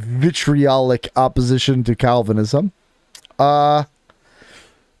very vitriolic opposition to Calvinism. But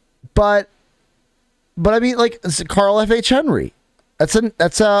I mean, like Carl F. H. Henry, that's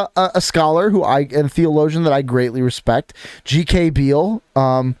a scholar and a theologian that I greatly respect. G.K. Beale,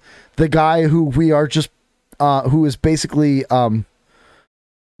 the guy who we are just, who is basically,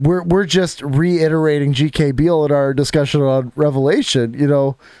 we're just reiterating G.K. Beale in our discussion on Revelation.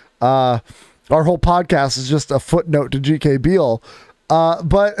 Our whole podcast is just a footnote to G.K. Beale.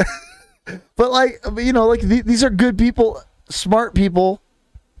 But like, like these are good people, smart people,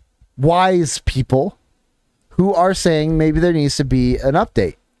 wise people who are saying maybe there needs to be an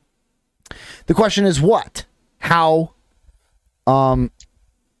update. The question is what? How? And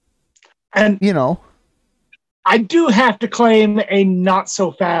I do have to claim a not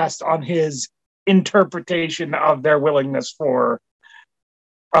so fast on his interpretation of their willingness for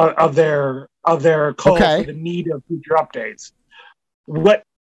of their call for the need of future updates.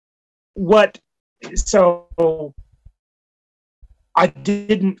 So I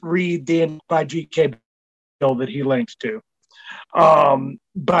didn't read the end by G.K. Bill that he linked to,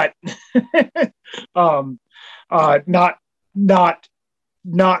 but not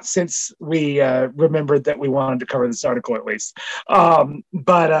since we remembered that we wanted to cover this article at least.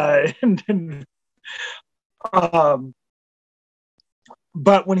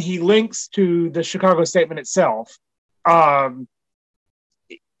 But when he links to the Chicago Statement itself,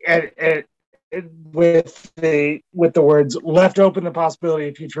 with the words "left open the possibility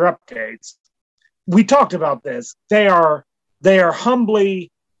of future updates," we talked about this. They are humbly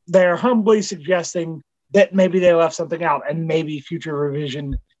suggesting that maybe they left something out, and maybe future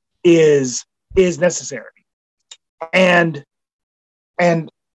revision is necessary, and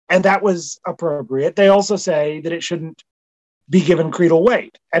that was appropriate. They also say that it shouldn't be given creedal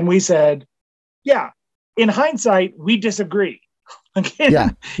weight, and we said, yeah. In hindsight, we disagree. In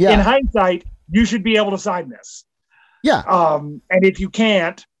hindsight, you should be able to sign this. Yeah. And if you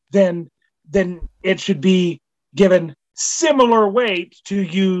can't, then it should be given similar weight to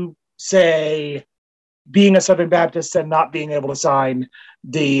you, say, being a Southern Baptist and not being able to sign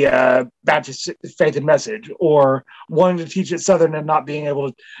the Baptist Faith and Message, or wanting to teach at Southern and not being able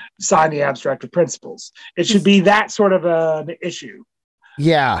to sign the Abstract of Principles. It should be that sort of an issue.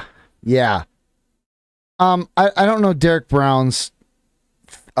 Yeah. Yeah. I don't know Derek Brown's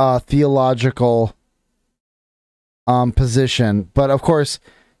theological position, but of course,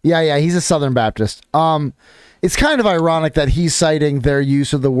 he's a Southern Baptist. It's kind of ironic that he's citing their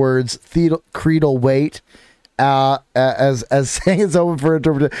use of the words creedal weight as saying it's open for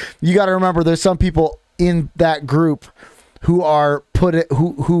interpretation. You got to remember, there's some people in that group who are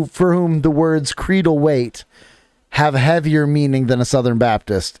who for whom the words creedal weight have heavier meaning than a Southern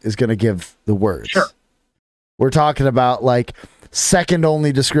Baptist is going to give the words. Sure. We're talking about like second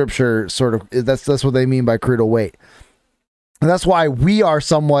only to scripture, sort of. That's what they mean by creedal weight. And that's why we are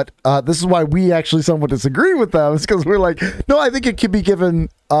somewhat. This is why we actually somewhat disagree with them. It's because we're like, no, I think it could be given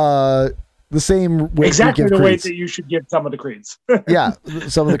the same weight. Exactly the weight that you should give some of the creeds. Yeah,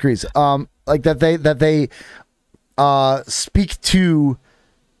 some of the creeds. Like that they speak to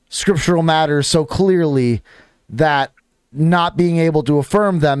scriptural matters so clearly that not being able to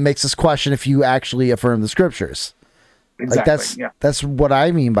affirm them makes us question if you actually affirm the scriptures. Exactly. Like that's what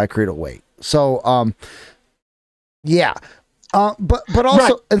I mean by creedal weight. So Yeah. But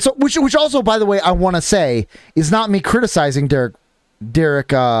also, right. And so which also, by the way, I want to say is not me criticizing Derek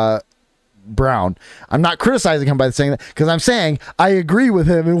Brown. I'm not criticizing him by saying that, because I'm saying I agree with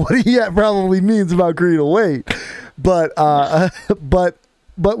him and what he probably means about creative weight. But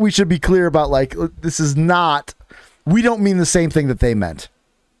we should be clear about, like, this is not. We don't mean the same thing that they meant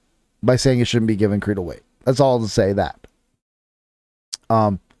by saying it shouldn't be given creative weight. That's all to say that.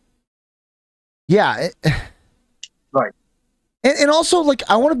 Yeah. Right. And also, like,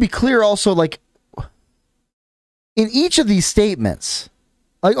 I want to be clear also, like, in each of these statements,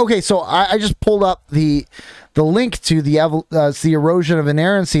 like, okay, so I just pulled up the link to the Erosion of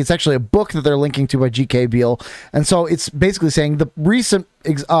Inerrancy. It's actually a book that they're linking to by G.K. Beale. And so it's basically saying the recent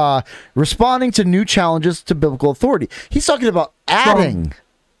responding to new challenges to biblical authority. He's talking about adding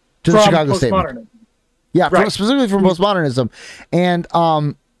to the Chicago Statement. Yeah, right. Specifically from postmodernism. And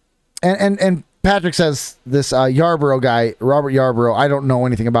Patrick says this Yarborough guy, Robert Yarborough, I don't know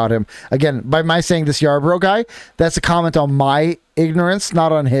anything about him. Again, by my saying this Yarborough guy, that's a comment on my ignorance,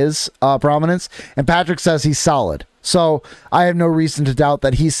 not on his prominence. And Patrick says he's solid. So I have no reason to doubt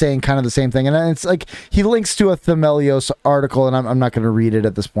that he's saying kind of the same thing. And it's like he links to a Themelios article, and I'm not going to read it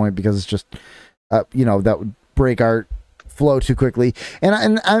at this point because it's just, that would break our flow too quickly.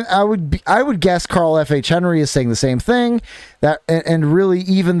 And I would guess Carl F.H. Henry is saying the same thing, that and really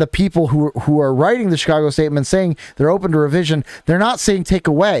even the people who are writing the Chicago Statement saying they're open to revision, they're not saying take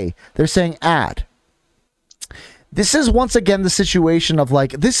away, they're saying add. This is once again the situation of,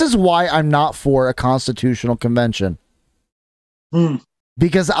 like, this is why I'm not for a constitutional convention.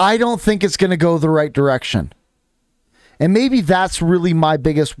 Because I don't think it's going to go the right direction. And maybe that's really my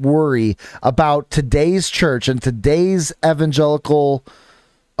biggest worry about today's church and today's evangelical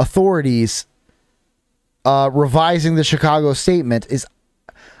authorities revising the Chicago Statement is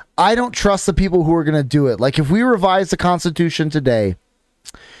I don't trust the people who are going to do it. Like, if we revise the Constitution today,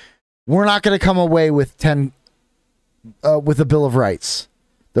 we're not going to come away with with a Bill of Rights.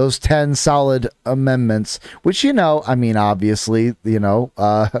 Those 10 solid amendments, which, obviously,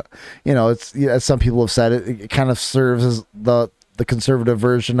 it's, as some people have said, it kind of serves as the conservative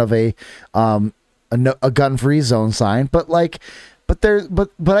version of a gun-free zone sign. But I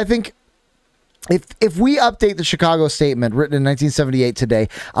think if we update the Chicago Statement written in 1978 today,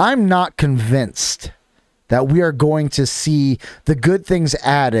 I'm not convinced that we are going to see the good things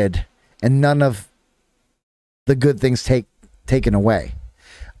added and none of the good things taken away.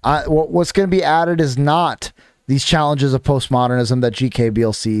 What's going to be added is not these challenges of postmodernism that G.K.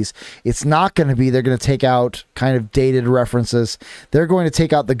 Beale sees. It's not going to be, they're going to take out kind of dated references. They're going to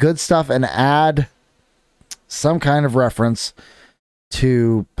take out the good stuff and add some kind of reference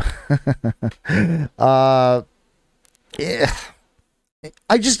to I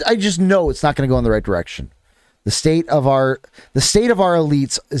just know it's not going to go in the right direction. The state of our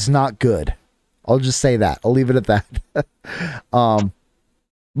elites is not good. I'll just say that. I'll leave it at that.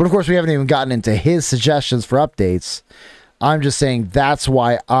 But of course, we haven't even gotten into his suggestions for updates. I'm just saying that's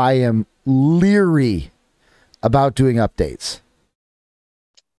why I am leery about doing updates.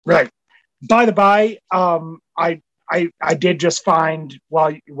 Right. By the by, I did just find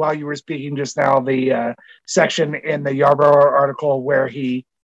while you were speaking just now the section in the Yarborough article where he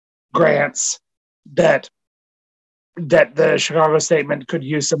grants that the Chicago Statement could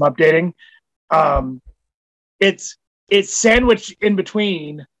use some updating. It's sandwiched in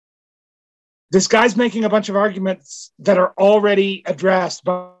between. This guy's making a bunch of arguments that are already addressed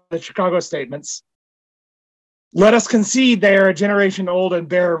by the Chicago Statements. Let us concede they are a generation old and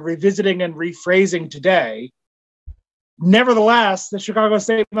bear revisiting and rephrasing today. Nevertheless, the Chicago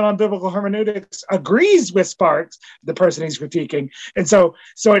Statement on Biblical Hermeneutics agrees with Sparks, the person he's critiquing. And so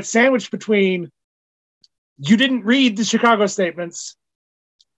it's sandwiched between, you didn't read the Chicago Statements,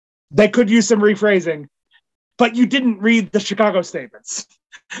 they could use some rephrasing, but you didn't read the Chicago Statements.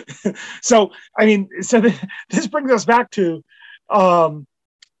 So this brings us back to the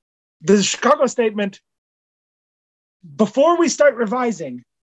Chicago Statement, before we start revising,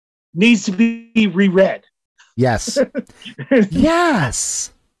 needs to be reread. Yes.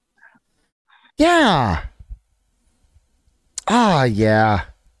 Yes. Yeah. Yeah.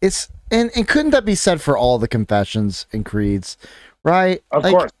 It's and couldn't that be said for all the confessions and creeds, right? Of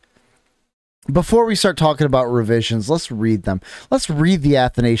course. Before we start talking about revisions, let's read them. Let's read the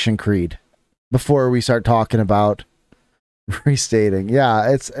Athanasian Creed before we start talking about restating.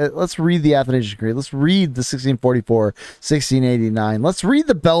 Yeah, let's read the Athanasian Creed. Let's read the 1644, 1689. Let's read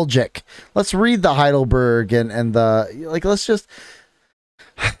the Belgic. Let's read the Heidelberg and let's just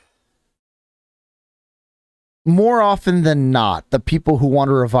more often than not, the people who want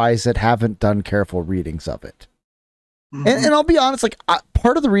to revise it haven't done careful readings of it. And I'll be honest, like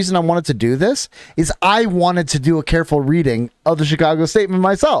part of the reason I wanted to do this is I wanted to do a careful reading of the Chicago Statement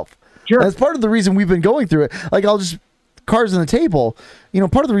myself. Sure. That's part of the reason we've been going through it. Like, I'll just cards on the table. You know,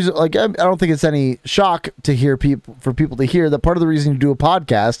 part of the reason, like, I don't think it's any shock to hear for people to hear that part of the reason you do a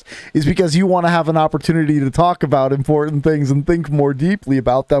podcast is because you want to have an opportunity to talk about important things and think more deeply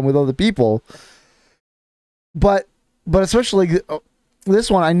about them with other people. But especially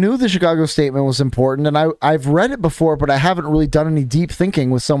this one, I knew the Chicago Statement was important, and I've read it before, but I haven't really done any deep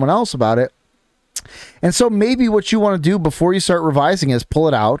thinking with someone else about it. And so maybe what you want to do before you start revising is pull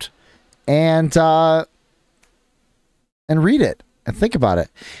it out and read it and think about it.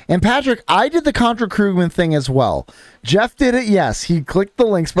 And Patrick, I did the Contra Krugman thing as well. Jeff did it, yes. He clicked the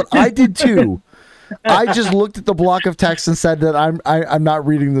links, but I did too. I just looked at the block of text and said that I'm not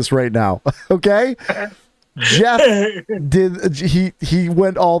reading this right now. Okay? Jeff did. He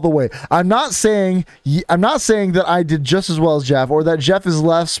went all the way. I'm not saying that I did just as well as Jeff or that Jeff is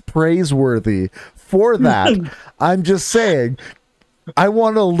less praiseworthy for that. I'm just saying I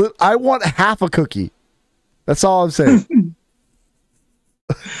want half a cookie. That's all I'm saying.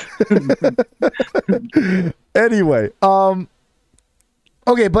 Anyway,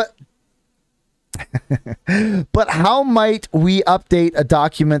 okay, but how might we update a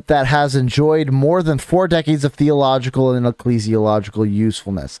document that has enjoyed more than 4 decades of theological and ecclesiological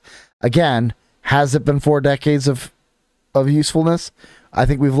usefulness? Again, has it been 4 decades of usefulness? I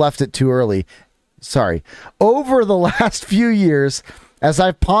think we've left it too early. Sorry. Over the last few years, as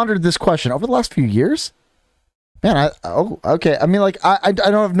I've pondered this question, over the last few years? Man, okay. I mean, like, I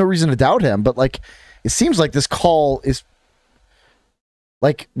don't have no reason to doubt him, but, like, it seems like this call is,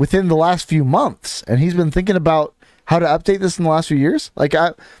 like, within the last few months, and he's been thinking about how to update this in the last few years. Like,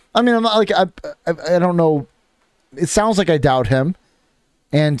 I mean, I'm not, like, I don't know. It sounds like I doubt him,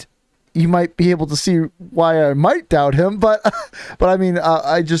 and you might be able to see why I might doubt him, but I mean,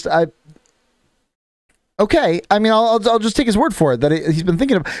 okay. I mean, I'll just take his word for it that he's been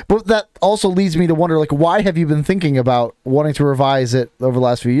thinking of. But that also leads me to wonder, like, why have you been thinking about wanting to revise it over the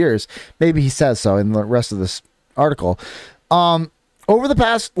last few years? Maybe he says so in the rest of this article. Over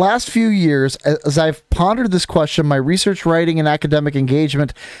the last few years, as I've pondered this question, my research, writing, and academic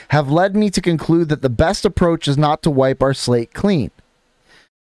engagement have led me to conclude that the best approach is not to wipe our slate clean.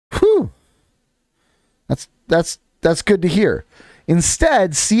 Whew. That's good to hear.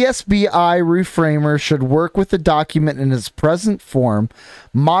 Instead, CSBI Reframer should work with the document in its present form,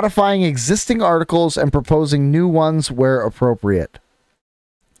 modifying existing articles and proposing new ones where appropriate.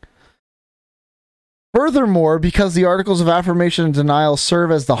 Furthermore, because the articles of affirmation and denial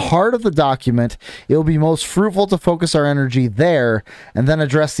serve as the heart of the document, it will be most fruitful to focus our energy there and then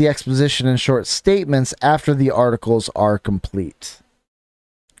address the exposition and short statements after the articles are complete.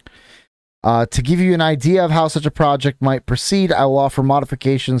 To give you an idea of how such a project might proceed, I will offer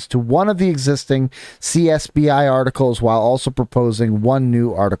modifications to one of the existing CSBI articles while also proposing one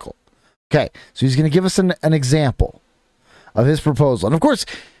new article. Okay, so he's going to give us an example of his proposal. And of course,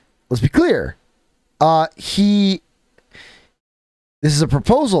 let's be clear. This is a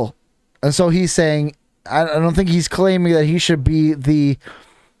proposal. And so he's saying, I don't think he's claiming that he should be the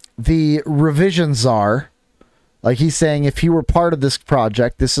revision czar. Like, he's saying if he were part of this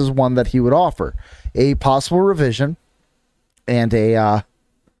project, this is one that he would offer. A possible revision and a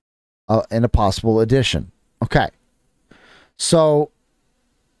possible addition. Okay. So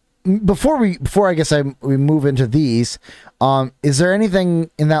before I guess we move into these, is there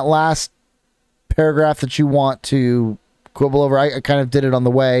anything in that last paragraph that you want to quibble over? I kind of did it on the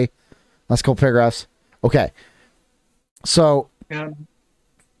way. Last couple paragraphs. Okay. So,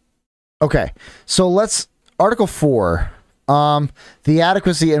 okay. So let's, Article 4, the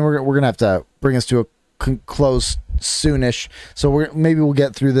adequacy, and we're going to have to bring us to a close soonish. So maybe we'll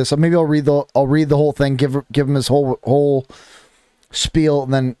get through this. Maybe I'll read the whole thing, give him his whole spiel,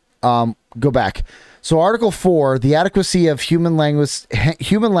 and then go back. So Article 4, the adequacy of human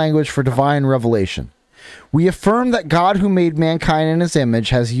language for divine revelation. We affirm that God, who made mankind in his image,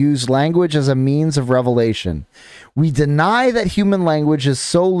 has used language as a means of revelation. We deny that human language is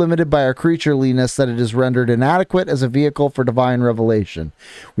so limited by our creatureliness that it is rendered inadequate as a vehicle for divine revelation.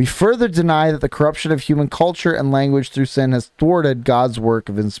 We further deny that the corruption of human culture and language through sin has thwarted God's work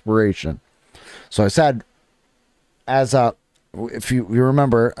of inspiration. So I said, if you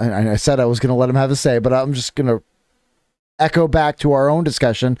remember, I said I was going to let him have his say, but I'm just going to echo back to our own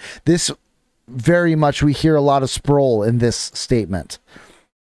discussion. This very much, we hear a lot of Sproul in this statement.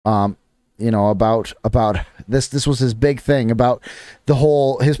 About this was his big thing about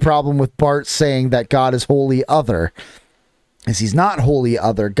his problem with Bart saying that God is wholly other. as he's not wholly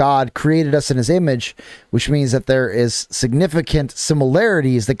other. God created us in his image, which means that there is significant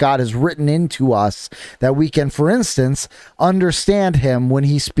similarities that God has written into us that we can, for instance, understand him when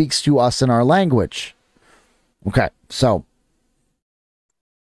he speaks to us in our language. Okay, so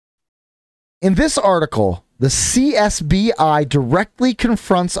in this article, the CSBI directly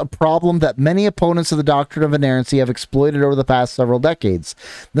confronts a problem that many opponents of the doctrine of inerrancy have exploited over the past several decades: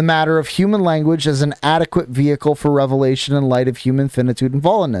 the matter of human language as an adequate vehicle for revelation in light of human finitude and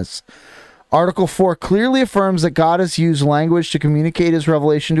fallenness. Article 4 clearly affirms that God has used language to communicate his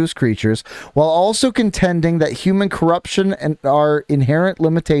revelation to his creatures, while also contending that human corruption and our inherent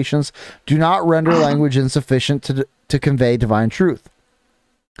limitations do not render language insufficient to convey divine truth.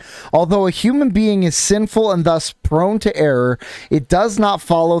 Although a human being is sinful and thus prone to error, it does not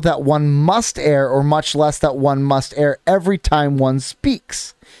follow that one must err, or much less that one must err every time one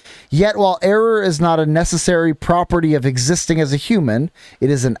speaks. Yet, while error is not a necessary property of existing as a human, it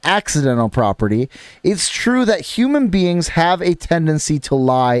is an accidental property, it's true that human beings have a tendency to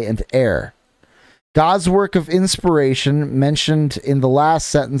lie and err. God's work of inspiration, mentioned in the last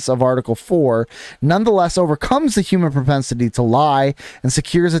sentence of Article 4, nonetheless overcomes the human propensity to lie and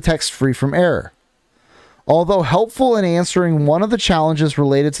secures a text free from error. Although helpful in answering one of the challenges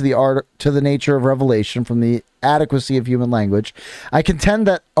related to the nature of revelation from the adequacy of human language, I contend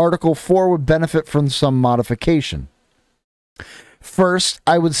that Article 4 would benefit from some modification. First,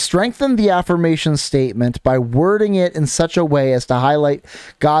 I would strengthen the affirmation statement by wording it in such a way as to highlight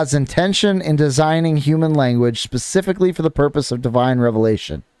God's intention in designing human language specifically for the purpose of divine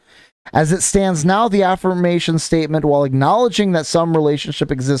revelation. As it stands now, the affirmation statement, while acknowledging that some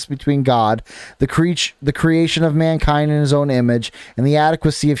relationship exists between God, the creation of mankind in his own image, and the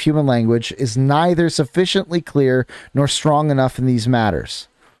adequacy of human language, is neither sufficiently clear nor strong enough in these matters.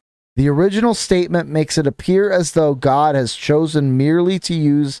 The original statement makes it appear as though God has chosen merely to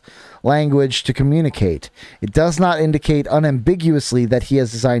use language to communicate. It does not indicate unambiguously that he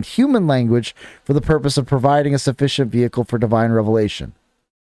has designed human language for the purpose of providing a sufficient vehicle for divine revelation.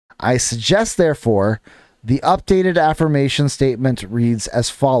 I suggest, therefore, the updated affirmation statement reads as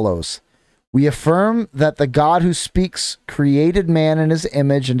follows. We affirm that the God who speaks created man in his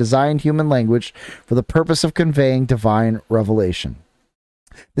image and designed human language for the purpose of conveying divine revelation.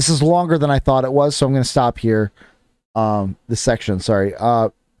 This is longer than I thought it was, so I'm going to stop here. This section, sorry.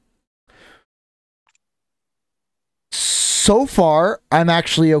 So far, I'm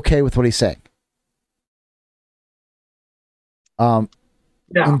actually okay with what he's saying. Yeah.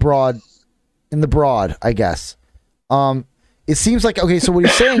 In the broad, I guess. It seems like, okay, so what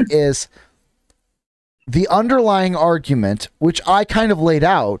he's saying is the underlying argument, which I kind of laid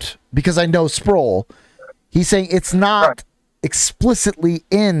out because I know Sproul, he's saying it's not explicitly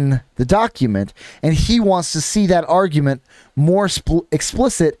in the document, and he wants to see that argument more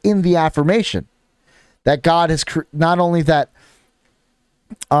explicit in the affirmation. That God has not only that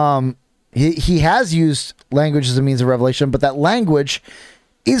he has used language as a means of revelation, but that language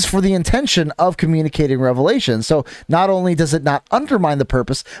is for the intention of communicating revelation. So not only does it not undermine the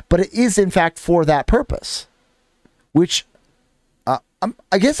purpose, but it is in fact for that purpose, which I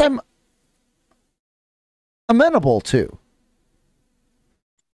guess I'm amenable to.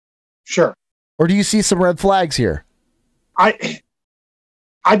 Sure. Or do you see some red flags here? I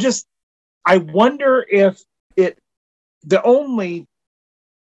wonder if the only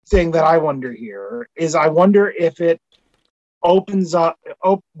thing that I wonder here is I wonder if it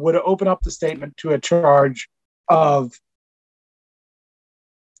would open up the statement to a charge of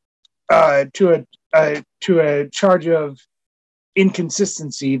to a charge of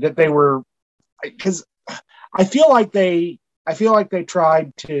inconsistency that they were, because I feel like they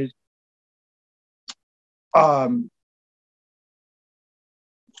tried to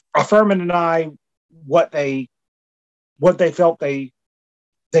affirm and deny what they felt they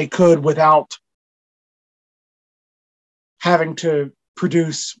could without having to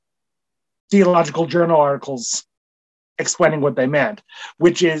produce theological journal articles explaining what they meant,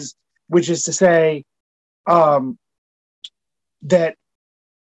 which is to say that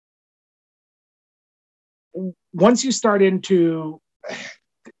once you start into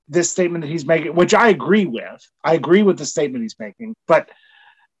this statement that he's making, which I agree with the statement he's making, but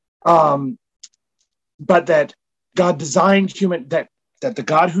that God designed human, that the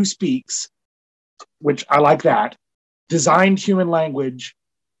God who speaks, which I like that, designed human language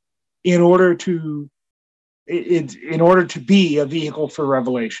in order to be a vehicle for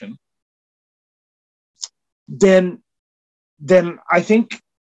revelation, then I think,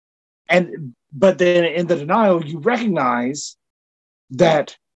 but then in the denial, you recognize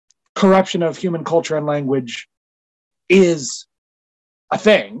that corruption of human culture and language is a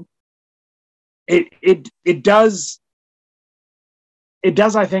thing, it does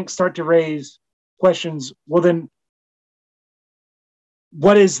I think start to raise questions. Well, then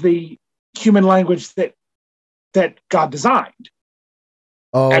what is the human language that God designed?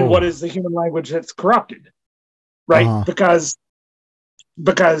 Oh. And what is the human language that's corrupted? Right? Uh-huh.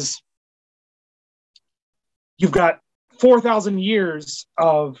 Because you've got 4,000 years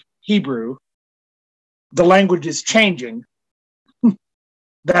of Hebrew. The language is changing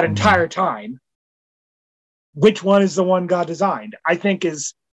that entire time. Which one is the one God designed? I think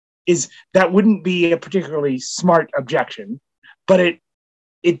is that wouldn't be a particularly smart objection, but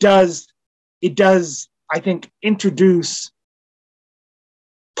it does I think introduce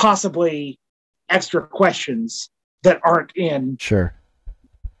possibly extra questions that aren't in Sure.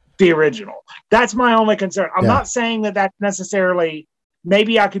 the original. That's my only concern. I'm not saying that that's necessarily.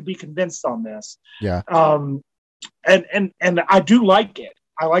 Maybe I could be convinced on this. Yeah. And I do like it.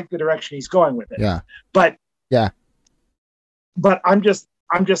 I like the direction he's going with it. Yeah. But yeah. But I'm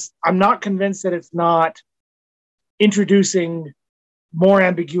not convinced that it's not introducing more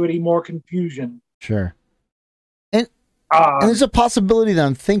ambiguity, more confusion. Sure. And there's a possibility that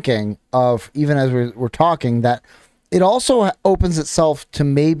I'm thinking of, even as we're talking, that it also opens itself to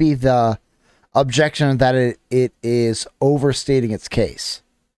maybe the objection that it is overstating its case.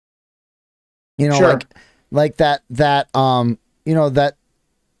 You know, sure. like that you know, that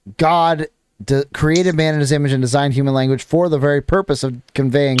God created man in his image and designed human language for the very purpose of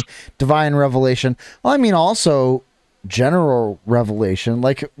conveying divine revelation. Well, I mean, also general revelation.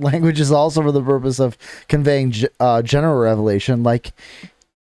 Like, language is also for the purpose of conveying general revelation. Like,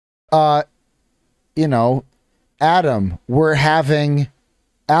 you know, Adam, we're having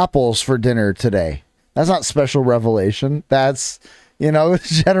apples for dinner today. That's not special revelation. That's, you know,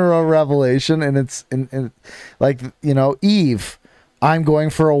 general revelation. And it's in like, you know, Eve, I'm going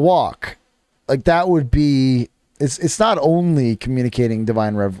for a walk. Like, that would be, it's not only communicating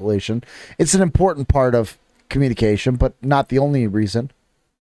divine revelation. It's an important part of communication, but not the only reason.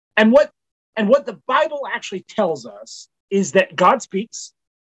 And what the Bible actually tells us is that God speaks,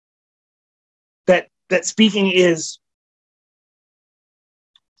 that speaking is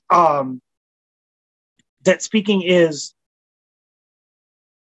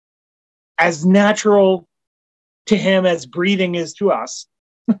as natural to him as breathing is to us.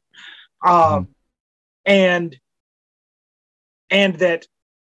 And that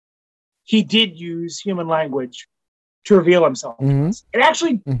he did use human language to reveal himself to us. It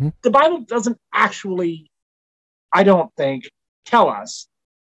actually, the Bible doesn't actually, I don't think, tell us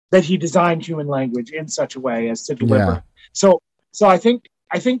that he designed human language in such a way as to deliver. Yeah. So I think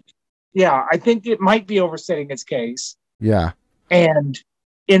it might be overstating its case. Yeah. And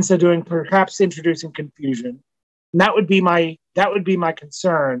in so doing, perhaps introducing confusion. And that would be my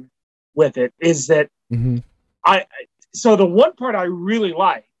concern with it, is that so the one part I really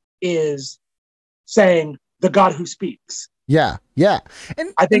like is saying the God who speaks. Yeah. Yeah.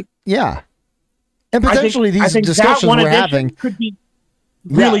 And I think, and potentially these discussions we're having could be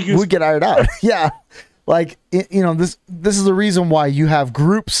really useful. We get ironed out. Yeah. Like, you know, this is the reason why you have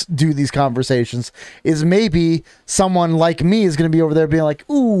groups do these conversations, is maybe someone like me is going to be over there being like,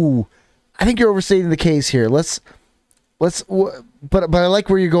 ooh, I think you're overstating the case here. But I like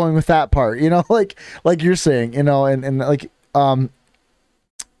where you're going with that part, you know, like you're saying, you know, and like, and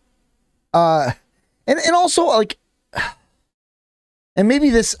also, like, and maybe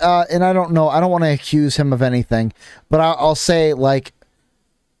this, and I don't know, I don't want to accuse him of anything, but I'll say, like,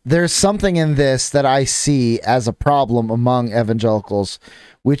 there's something in this that I see as a problem among evangelicals,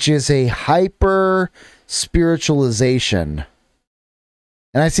 which is a hyper spiritualization.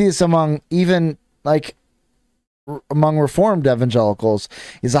 And I see this among even, like, among Reformed evangelicals,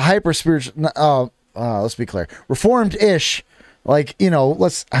 is a hyper spiritual. Let's be clear, Reformed-ish, like, you know,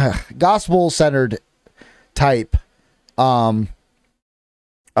 let's gospel centered type,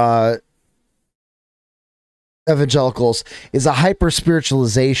 evangelicals is a hyper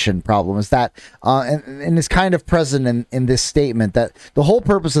spiritualization problem. Is that and is kind of present in this statement that the whole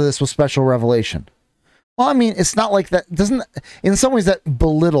purpose of this was special revelation. Well, I mean, it's not like that. Doesn't, in some ways, that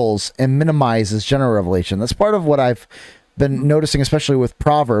belittles and minimizes general revelation. That's part of what I've been noticing, especially with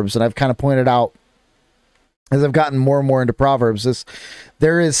Proverbs, and I've kind of pointed out as I've gotten more and more into Proverbs, is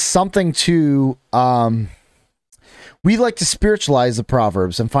there is something to we like to spiritualize the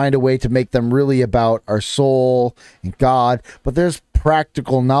Proverbs and find a way to make them really about our soul and God, but there's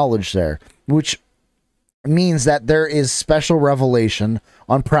practical knowledge there, which means that there is special revelation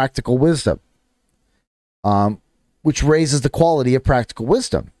on practical wisdom, which raises the quality of practical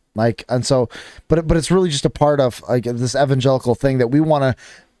wisdom. Like, and so, but it's really just a part of like this evangelical thing that we want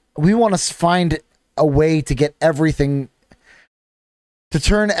to find a way to get everything, to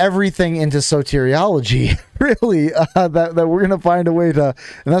turn everything into soteriology, really, that we're going to find a way to,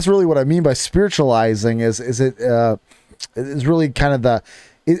 and that's really what I mean by spiritualizing is really kind of the,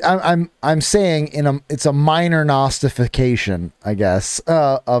 I'm saying it's a minor Gnostification, I guess,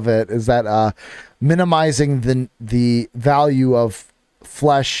 of it, is that minimizing the value of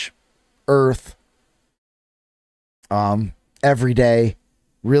flesh, earth, every day.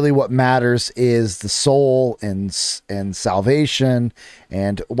 Really what matters is the soul and salvation.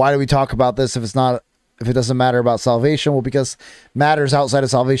 And why do we talk about this if it doesn't matter about salvation? Well, because matters outside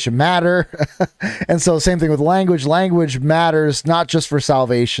of salvation matter. And so same thing with language. Language matters not just for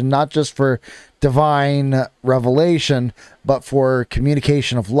salvation, not just for divine revelation, but for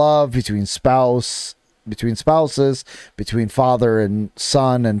communication of love between spouses, between father and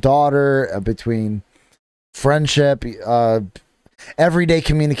son and daughter, between friendship, everyday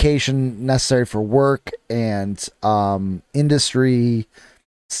communication necessary for work and industry,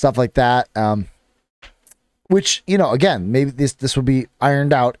 stuff like that. Which, again, maybe this would be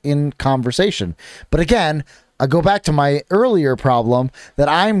ironed out in conversation. But again, I go back to my earlier problem that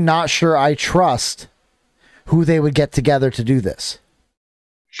I'm not sure I trust who they would get together to do this.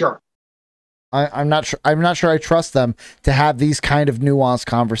 Sure. I'm not sure. I'm not sure I trust them to have these kind of nuanced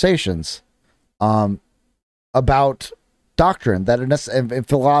conversations about doctrine and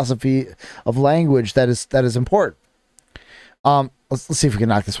philosophy of language that is important. Let's see if we can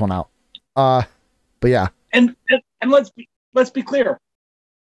knock this one out. But yeah. And let's be clear.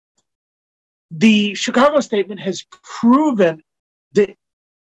 The Chicago Statement has proven that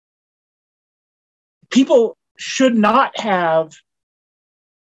people should not have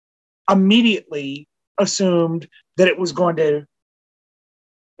immediately assumed that it was going to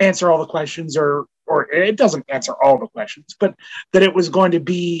answer all the questions, or it doesn't answer all the questions, but that it was going to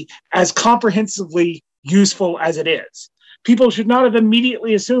be as comprehensively useful as it is. People should not have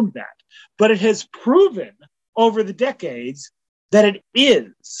immediately assumed that, but it has proven over the decades that it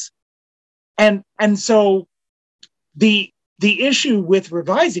is. And so the issue with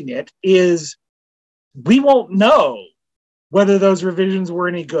revising it is we won't know whether those revisions were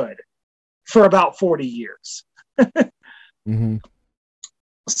any good for about 40 years. Mm-hmm.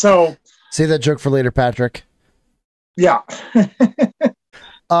 So save that joke for later, Patrick. Yeah.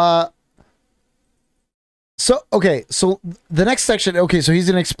 So the next section, so he's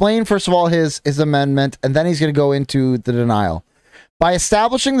going to explain, first of all, his amendment, and then he's going to go into the denial. By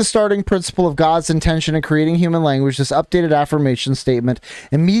establishing the starting principle of God's intention in creating human language, this updated affirmation statement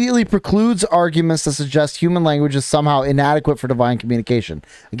immediately precludes arguments that suggest human language is somehow inadequate for divine communication.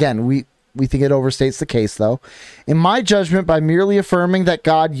 Again, we think it overstates the case, though. In my judgment, by merely affirming that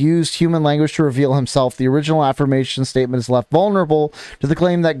God used human language to reveal himself, the original affirmation statement is left vulnerable to the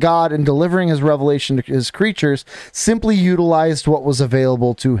claim that God, in delivering his revelation to his creatures, simply utilized what was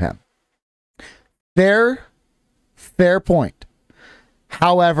available to him. Fair point.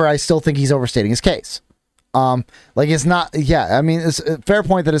 However, I still think he's overstating his case. It's not, it's a fair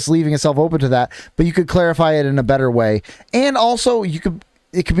point that it's leaving itself open to that, but you could clarify it in a better way. And also, it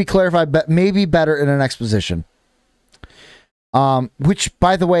could be clarified, but maybe better in an exposition. Which,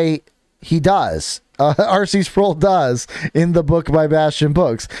 by the way, he does. R.C. Sproul does in the book by Bastion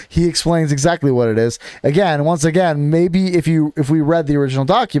Books. He explains exactly what it is. Once again, maybe if we read the original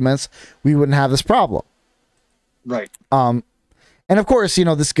documents, we wouldn't have this problem. Right. And of course,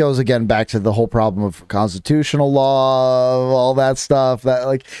 this goes again back to the whole problem of constitutional law, all that stuff. That,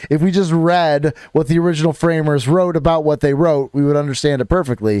 like, if we just read what the original framers wrote about what they wrote, we would understand it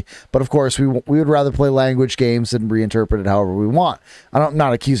perfectly. But of course, we would rather play language games and reinterpret it however we want. I'm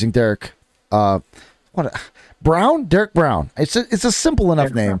not accusing Derek Brown. Derek Brown. It's a simple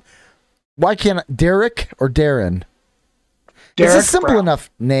enough name. Why can't Derek or Darren? It's a simple enough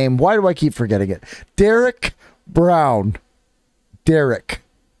name. Why do I keep forgetting it? Derek Brown. Derek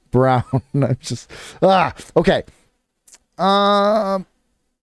Brown. I'm just okay.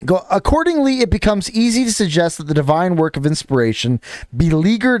 Accordingly, it becomes easy to suggest that the divine work of inspiration,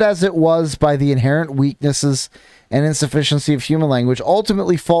 beleaguered as it was by the inherent weaknesses and insufficiency of human language,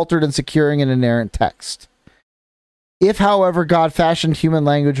 ultimately faltered in securing an inerrant text. If, however, God fashioned human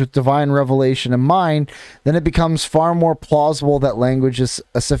language with divine revelation in mind, then it becomes far more plausible that language is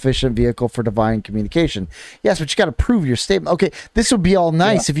a sufficient vehicle for divine communication. Yes, but you got to prove your statement. Okay, this would be all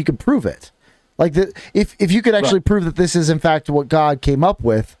nice if you could prove it. Like, if you could actually prove that this is in fact what God came up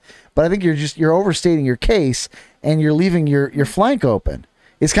with, but I think you're overstating your case and you're leaving your flank open.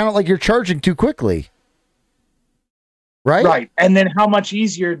 It's kind of like you're charging too quickly. right? Right. And then how much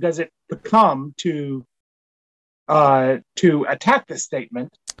easier does it become to attack this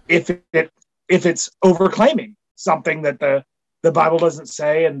statement if it's overclaiming something that the Bible doesn't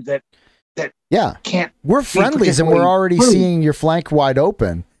say, and that Yeah, can't. we're friendlies and we're already seeing your flank wide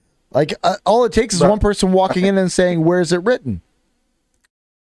open. Like all it takes is one person walking in and saying, "Where is it written?"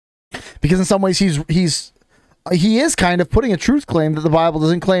 Because in some ways he is kind of putting a truth claim that the Bible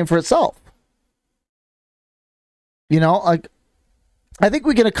doesn't claim for itself. You know, like I think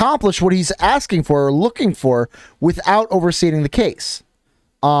we can accomplish what he's asking for or looking for without overstating the case.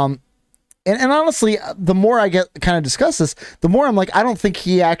 And honestly, the more I get kind of discuss this, the more I'm like, I don't think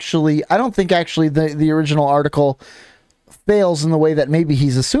actually the original article fails in the way that maybe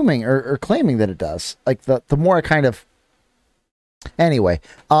he's assuming or claiming that it does. Like the more I kind of, anyway,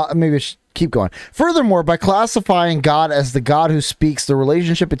 maybe I should keep going. Furthermore, by classifying God as the God who speaks, the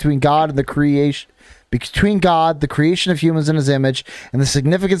relationship between God and the creation, between God, the creation of humans in his image, and the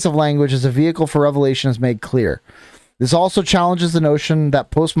significance of language as a vehicle for revelation is made clear. This also challenges the notion that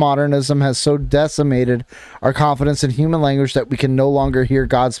postmodernism has so decimated our confidence in human language that we can no longer hear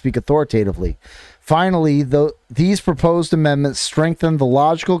God speak authoritatively. Finally, these proposed amendments strengthen the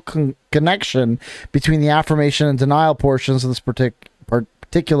logical connection between the affirmation and denial portions of this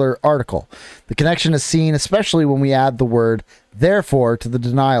particular article. The connection is seen especially when we add the word therefore to the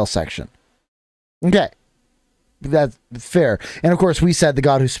denial section. Okay. That's fair. And of course, we said the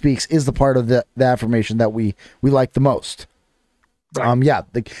God who speaks is the part of the affirmation that we like the most. Right.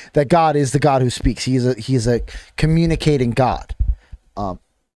 That God is the God who speaks. He's a communicating God. And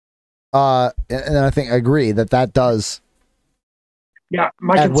I think I agree that does. Yeah,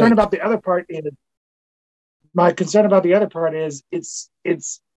 my concern about the other part is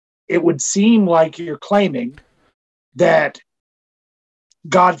it would seem like you're claiming that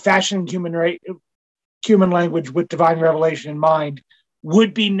God fashioned human language with divine revelation in mind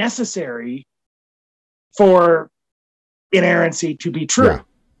would be necessary for inerrancy to be true,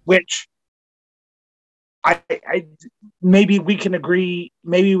 which I maybe we can agree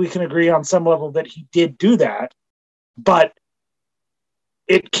on some level that he did do that, but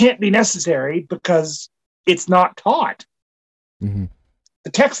it can't be necessary because it's not taught. Mm-hmm.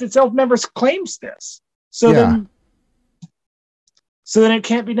 The text itself never claims this, so then it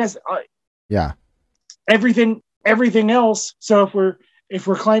can't be necessary. Everything else. So if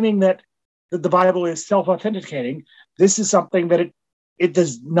we're claiming that the Bible is self-authenticating, this is something that it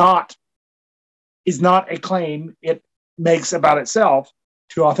does not is not a claim it makes about itself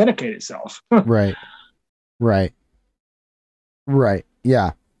to authenticate itself. Right.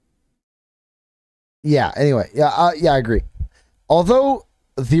 Yeah. Anyway, I agree. Although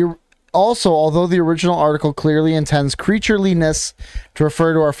the original article clearly intends creatureliness to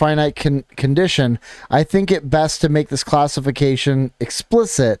refer to our finite condition, I think it best to make this classification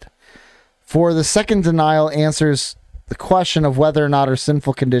explicit, for the second denial answers the question of whether or not our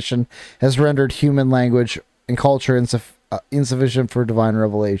sinful condition has rendered human language and culture insufficient for divine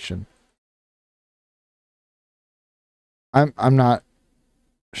revelation. I'm not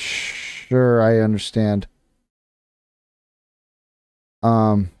sure I understand.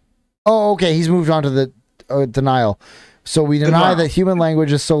 Oh, okay. He's moved on to the denial. So we deny that human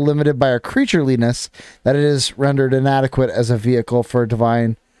language is so limited by our creatureliness that it is rendered inadequate as a vehicle for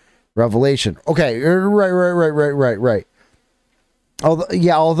divine revelation. Okay, right.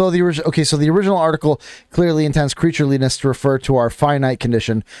 Although the original article clearly intends creatureliness to refer to our finite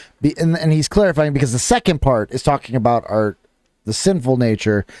condition, and he's clarifying because the second part is talking about the sinful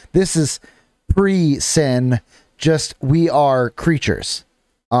nature. This is pre-sin. Just we are creatures,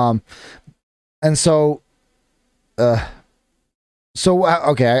 and so,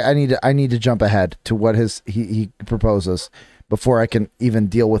 okay. I need to jump ahead to what he proposes before I can even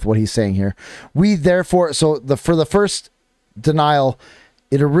deal with what he's saying here. We therefore, for the first denial,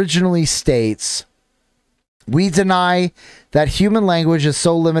 it originally states, we deny that human language is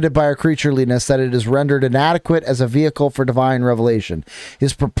so limited by our creatureliness that it is rendered inadequate as a vehicle for divine revelation.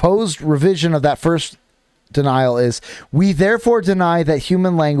 His proposed revision of that first denial is, we therefore deny that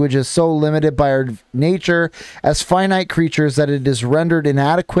human language is so limited by our nature as finite creatures that it is rendered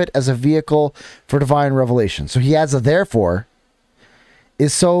inadequate as a vehicle for divine revelation. So he adds a therefore,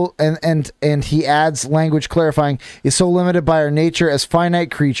 is so, and he adds language clarifying, is so limited by our nature as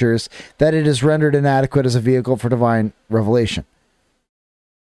finite creatures that it is rendered inadequate as a vehicle for divine revelation.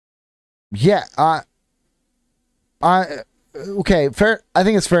 Okay, fair. I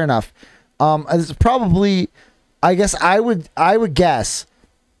think it's fair enough. It's probably, I guess I would guess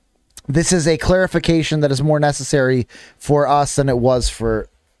this is a clarification that is more necessary for us than it was for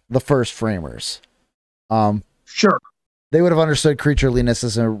the first framers. Sure. They would have understood creatureliness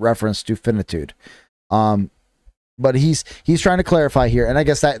as a reference to finitude. But he's trying to clarify here, and I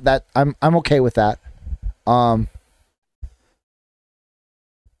guess that I'm okay with that.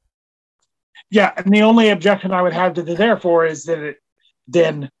 Yeah, and the only objection I would have to the therefore is that it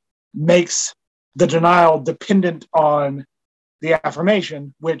then makes the denial dependent on the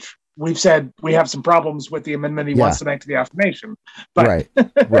affirmation, which we've said we have some problems with the amendment he wants to make to the affirmation. But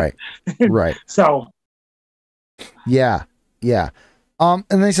right. So yeah. And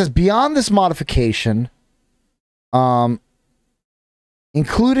then he says, beyond this modification,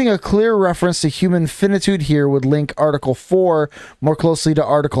 including a clear reference to human finitude here would link Article 4 more closely to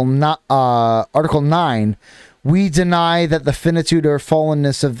Article 9. We deny that the finitude or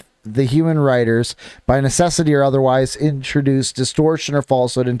fallenness of the human writers, by necessity or otherwise, introduce distortion or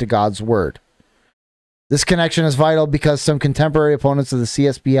falsehood into God's word. This connection is vital because some contemporary opponents of the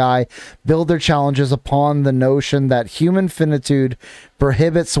CSBI build their challenges upon the notion that human finitude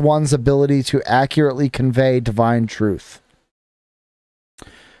prohibits one's ability to accurately convey divine truth.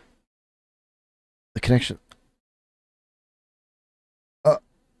 The connection.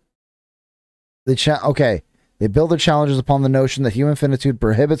 Okay. They build their challenges upon the notion that human finitude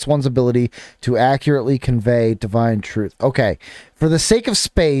prohibits one's ability to accurately convey divine truth. Okay. For the sake of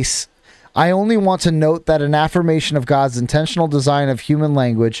space, I only want to note that an affirmation of God's intentional design of human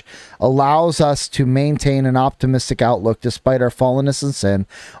language allows us to maintain an optimistic outlook despite our fallenness and sin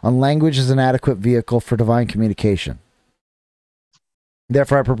on language as an adequate vehicle for divine communication.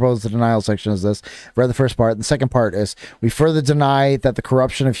 Therefore, I propose the denial section as this. Read the first part. The second part is, we further deny that the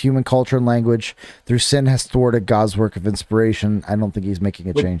corruption of human culture and language through sin has thwarted God's work of inspiration. I don't think he's making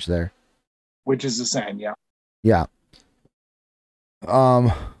a change there. Which is the same, yeah. Yeah.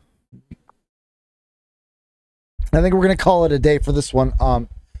 I think we're gonna call it a day for this one. On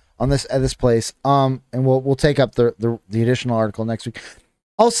this at this place. And we'll take up the additional article next week.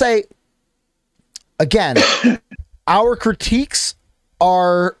 I'll say again, our critiques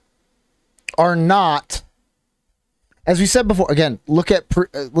are not, as we said before. Again,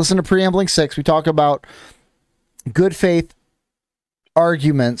 listen to Preambling 6. We talk about good faith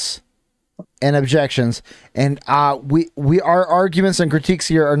arguments and objections, and our arguments and critiques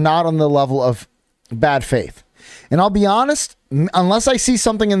here are not on the level of bad faith. And I'll be honest, unless I see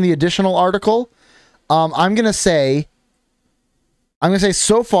something in the additional article, I'm gonna say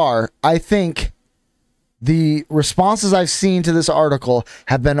so far, I think the responses I've seen to this article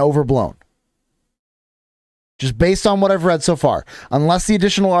have been overblown. Just based on what I've read so far. Unless the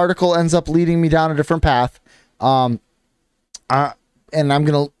additional article ends up leading me down a different path, and I'm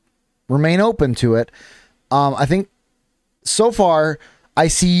going to remain open to it. I think so far I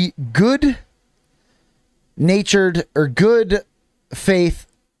see good natured or good faith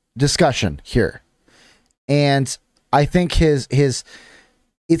discussion here. And I think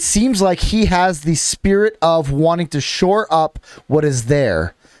it seems like he has the spirit of wanting to shore up what is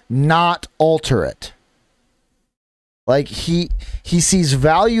there, not alter it. Like he sees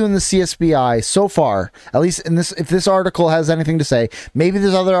value in the CSBI so far, at least in this. If this article has anything to say, maybe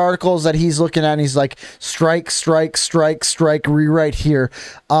there's other articles that he's looking at and he's like, strike, rewrite here.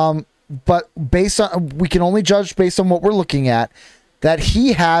 But we can only judge based on what we're looking at, that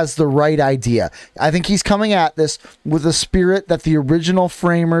he has the right idea. I think he's coming at this with a spirit that the original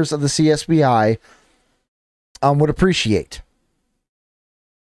framers of the CSBI would appreciate.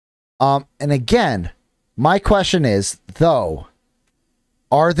 And again, my question is, though,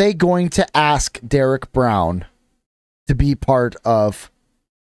 are they going to ask Derek Brown to be part of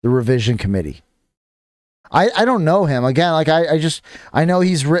the revision committee? I don't know him. Again, like I know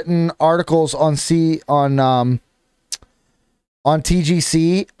he's written articles on TGC.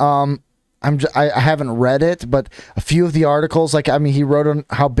 I haven't read it, but a few of the articles, like, I mean, he wrote on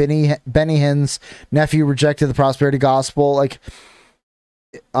how Benny Hinn's nephew rejected the prosperity gospel. Like,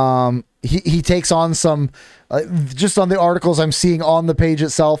 he takes on some, just on the articles I'm seeing on the page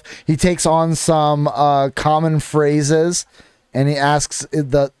itself, he takes on some common phrases, and he asks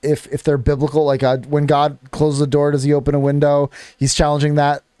if they're biblical. Like, when God closes the door, does he open a window? He's challenging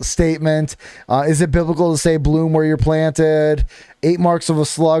that statement. Is it biblical to say bloom where you're planted? 8 marks of a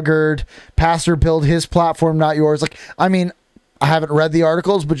sluggard. Pastor build his platform, not yours. Like, I mean, I haven't read the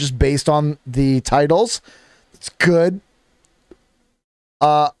articles, but just based on the titles, it's good.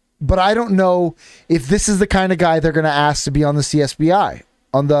 But I don't know if this is the kind of guy they're going to ask to be on the CSBI,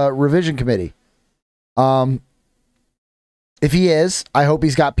 on the revision committee. If he is, I hope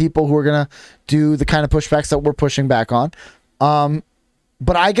he's got people who are going to do the kind of pushbacks that we're pushing back on.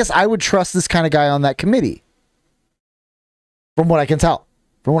 But I guess I would trust this kind of guy on that committee. From what I can tell.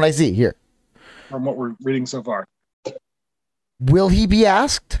 From what I see here. From what we're reading so far. Will he be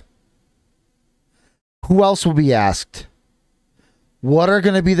asked? Who else will be asked? What are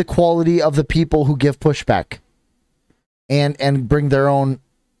going to be the quality of the people who give pushback and bring their own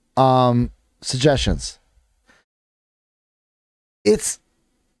suggestions? It's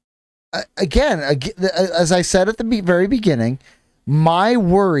again, as I said at the very beginning, my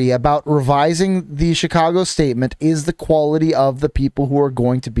worry about revising the Chicago statement is the quality of the people who are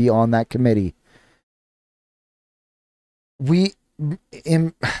going to be on that committee. I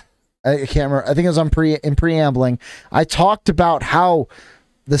can't remember. I think it was in preambling. I talked about how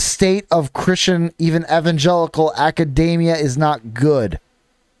the state of Christian, even evangelical academia is not good.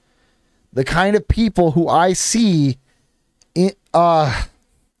 The kind of people who I see, the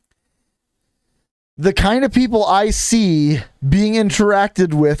kind of people I see being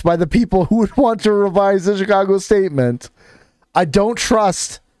interacted with by the people who would want to revise the Chicago statement, I don't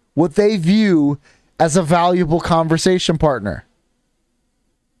trust what they view as a valuable conversation partner.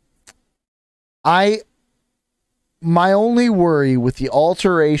 My only worry with the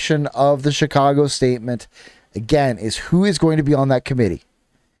alteration of the Chicago statement, again, is who is going to be on that committee.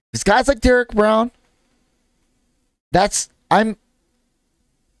 If it's guys like Derek Brown, I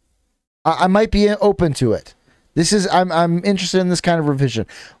might be open to it. I'm interested in this kind of revision.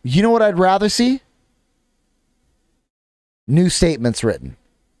 You know what I'd rather see? New statements written.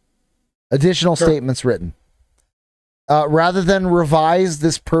 Additional statements written. Rather than revise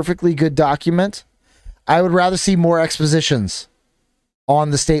this perfectly good document, I would rather see more expositions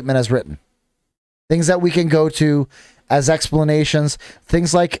on the statement as written. Things that we can go to as explanations.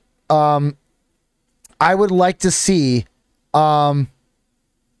 Things like, I would like to see, I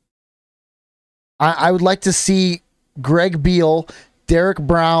would like to see Greg Beal, Derek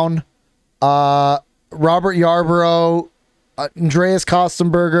Brown, Robert Yarborough, Andreas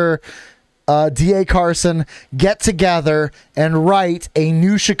Kostenberger, D.A. Carson get together and write a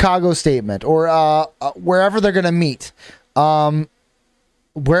new Chicago statement, or wherever they're going to meet,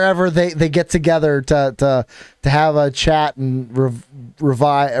 wherever they get together to have a chat and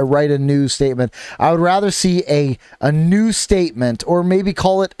write a new statement. I would rather see a new statement, or maybe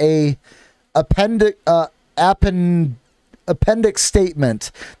call it a appendix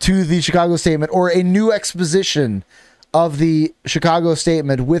statement to the Chicago statement, or a new exposition of the Chicago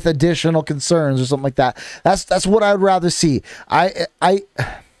statement with additional concerns or something like that. That's what I'd rather see. I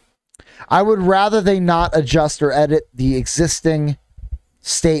would rather they not adjust or edit the existing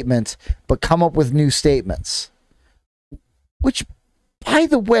statement, but come up with new statements, which, by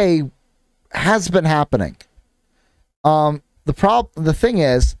the way, has been happening. The thing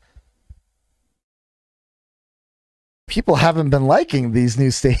is, people haven't been liking these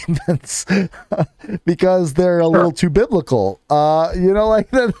new statements because they're a little too biblical. There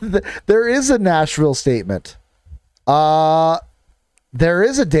is a Nashville statement. There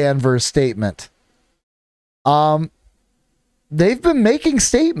is a Danvers statement. They've been making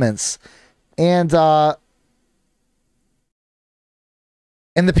statements, and the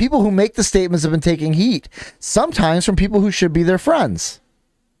people who make the statements have been taking heat, sometimes from people who should be their friends.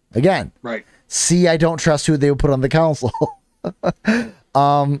 Again, right. See, I don't trust who they would put on the council.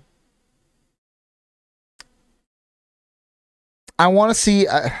 I want to see.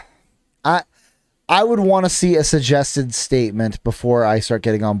 I would want to see a suggested statement before I start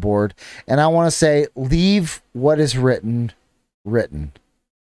getting on board, and I want to say leave what is written.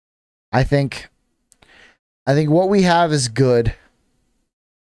 I think what we have is good.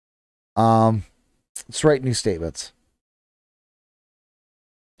 Let's write new statements.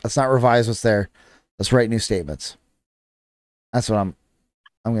 Let's not revise what's there. Let's write new statements. That's what I'm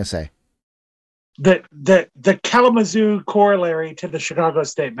going to say. The Kalamazoo corollary to the Chicago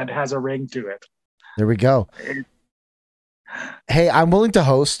statement has a ring to it. There we go. Hey, I'm willing to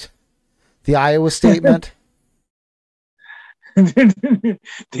host the Iowa statement. the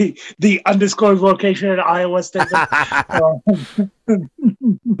undisclosed location in Iowa statement.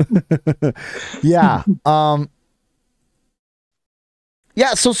 Yeah.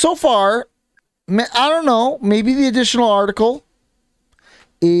 Yeah, so far, I don't know, maybe the additional article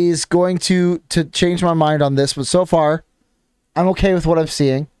is going to change my mind on this, but so far, I'm okay with what I'm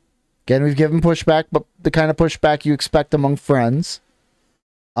seeing. Again, we've given pushback, but the kind of pushback you expect among friends.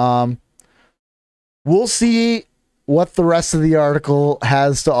 We'll see what the rest of the article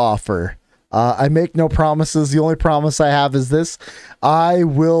has to offer. I make no promises. The only promise I have is this: I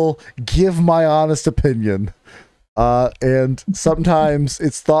will give my honest opinion. And sometimes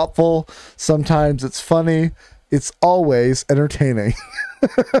it's thoughtful, sometimes it's funny, it's always entertaining.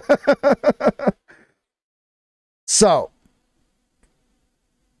 So,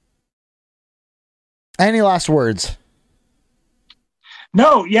 any last words?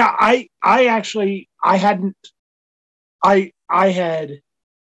 No, yeah, I actually I hadn't I had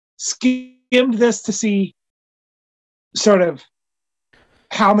skimmed this to see sort of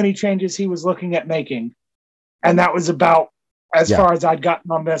how many changes he was looking at making, and that was about as far as I'd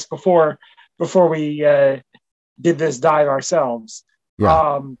gotten on this before we did this dive ourselves.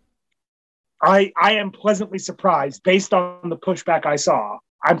 Yeah. I am pleasantly surprised based on the pushback I saw.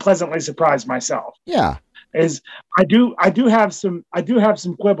 I'm pleasantly surprised myself. Yeah. Is I do have some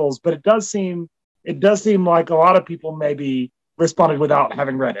quibbles, but it does seem like a lot of people maybe responded without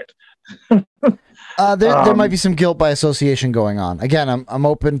having read it. There might be some guilt by association going on. Again, I'm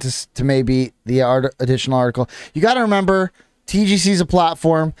open to maybe the additional article. You got to remember, TGC is a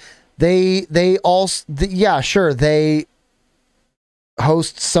platform. They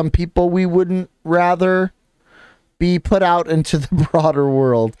host some people we wouldn't rather be put out into the broader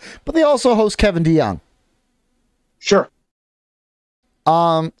world, but they also host Kevin DeYoung. Sure.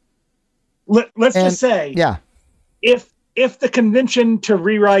 Let's just say, yeah, if the convention to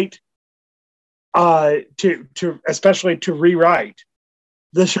rewrite, especially to rewrite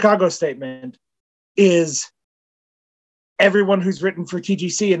the Chicago Statement is everyone who's written for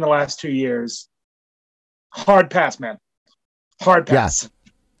TGC in the last 2 years, hard pass, man. Hard pass.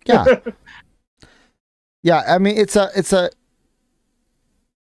 Yeah. Yeah. I mean, you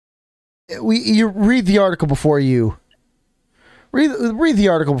read the article before you read the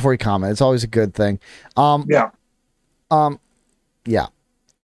article before you comment. It's always a good thing. Yeah. And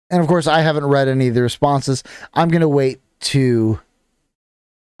of course, I haven't read any of the responses. I'm going to wait to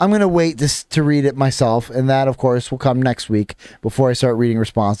read it myself, and that, of course, will come next week before I start reading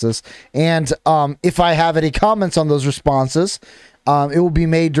responses. And if I have any comments on those responses, it will be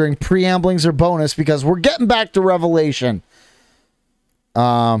made during preamblings or bonus, because we're getting back to Revelation.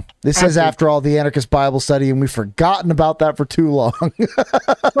 This says after all the Anarchist Bible study, and we've forgotten about that for too long.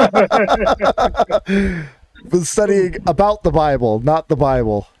 Been studying about the Bible, not the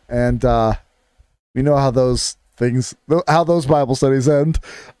Bible, and we know how those Bible studies end.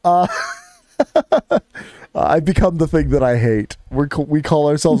 I've become the thing that I hate. We call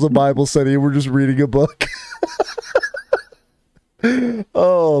ourselves a Bible study, and we're just reading a book.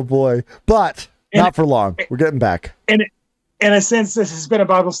 Oh boy! But not for long. We're getting back. And in a sense, this has been a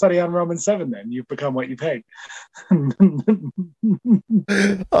Bible study on Romans 7. Then you've become what you paid.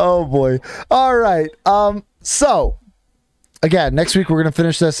 Oh boy! All right. So again, next week we're gonna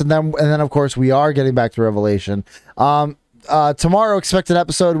finish this, and then of course we are getting back to Revelation. Tomorrow, expected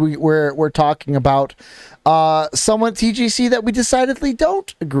episode, we're talking about someone TGC that we decidedly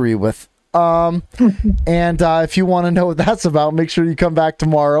don't agree with. And if you want to know what that's about, make sure you come back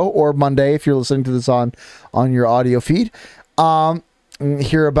tomorrow or Monday if you're listening to this on your audio feed.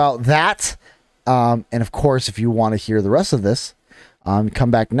 Hear about that. And of course, if you want to hear the rest of this,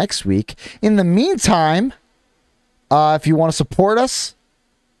 come back next week. In the meantime, if you want to support us,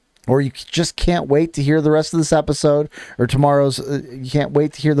 or you just can't wait to hear the rest of this episode, or tomorrow's, you can't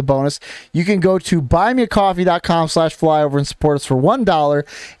wait to hear the bonus, you can go to buymeacoffee.com/flyover and support us for $1.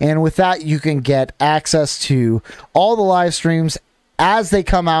 And with that, you can get access to all the live streams as they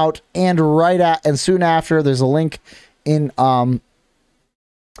come out, and soon after. There's a link in our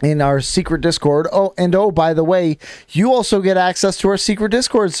secret Discord. Oh, by the way, you also get access to our secret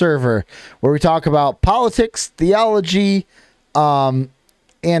Discord server where we talk about politics, theology,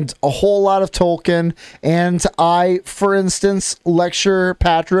 and a whole lot of Tolkien. And I, for instance, lecture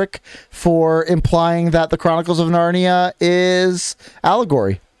Patrick for implying that the Chronicles of Narnia is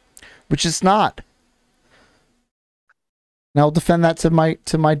allegory, which it's not. And I'll defend that to my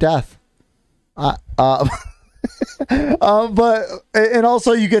death. But and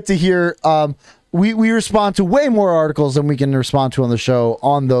also you get to hear we respond to way more articles than we can respond to on the show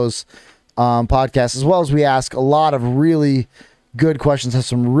on those podcasts, as well as we ask a lot of really good questions, have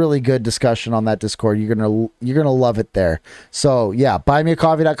some really good discussion on that Discord. You're gonna love it there. So yeah,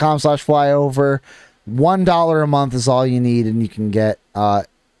 buymeacoffee.com/flyover. $1 a month is all you need, and you can get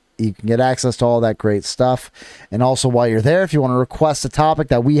access to all that great stuff. And also, while you're there, if you want to request a topic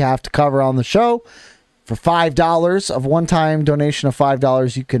that we have to cover on the show, for $5 of one-time donation of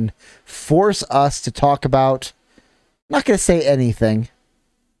 $5, you can force us to talk about. I'm not gonna say anything.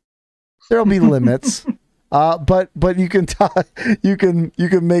 There'll be limits. But you can you can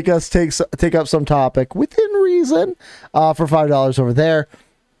make us take up some topic within reason for $5 over there.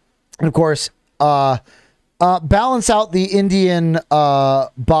 And of course, balance out the Indian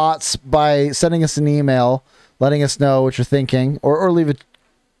bots by sending us an email, letting us know what you're thinking, or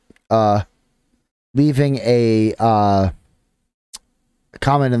leaving a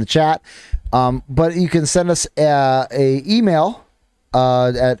comment in the chat. But you can send us a email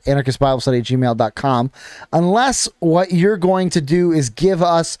at anarchistbiblestudy@gmail.com, unless what you're going to do is give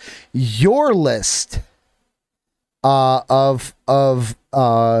us your list of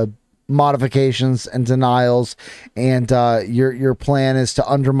modifications and denials, and your plan is to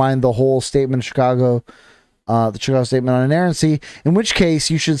undermine the whole statement of Chicago, the Chicago Statement on Inerrancy, in which case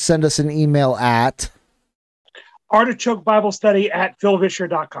you should send us an email at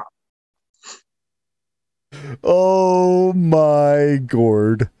artichokeBibleStudy@philvischer.com. Oh my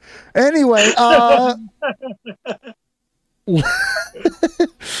gourd. Anyway, yeah,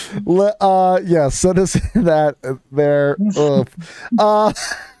 send us that there.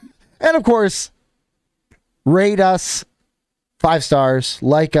 And of course, rate us 5 stars,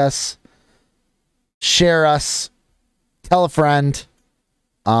 like us, share us, tell a friend,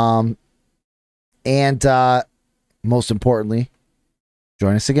 and most importantly,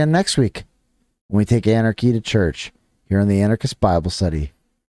 join us again next week when we take anarchy to church here on the Anarchist Bible Study.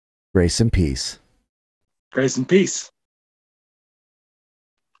 Grace and peace. Grace and peace.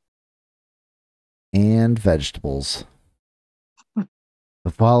 And vegetables. The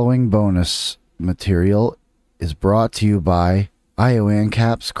following bonus material is brought to you by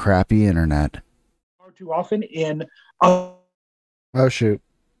IOANCAP's crappy internet. Far too often in Oh, shoot.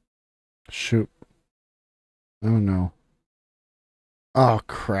 Oh, no. Oh,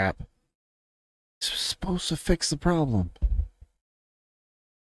 crap. It's supposed to fix the problem.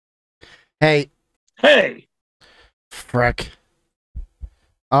 Hey. Freck.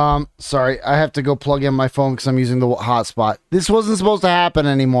 Sorry, I have to go plug in my phone because I'm using the hotspot. This wasn't supposed to happen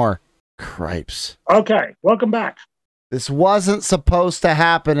anymore. Cripes. Okay, welcome back. This wasn't supposed to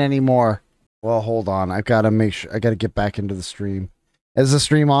happen anymore. Well, hold on. I've got to make sure. I got to get back into the stream. Is the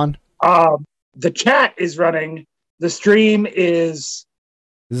stream on? The chat is running. The stream is...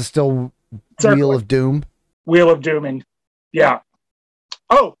 Is it still Circling. Wheel of Doom? Wheel of Dooming. Yeah.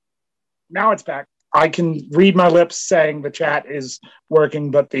 Oh, now it's back. I can read my lips saying the chat is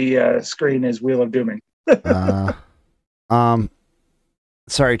working, but the screen is Wheel of Dooming.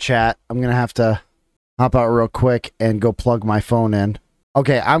 Sorry, chat. I'm gonna have to hop out real quick and go plug my phone in.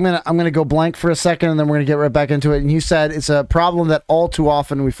 Okay, I'm gonna go blank for a second, and then we're gonna get right back into it. And you said it's a problem that all too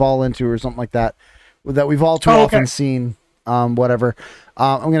often we fall into, or something like that, that we've all too often seen. Whatever.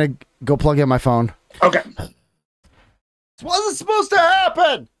 I'm gonna go plug in my phone. Okay. This wasn't supposed to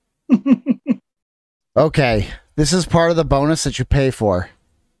happen. Okay, this is part of the bonus that you pay for,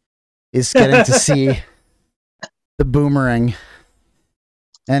 is getting to see the boomerang.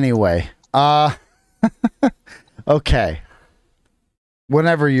 Anyway, okay.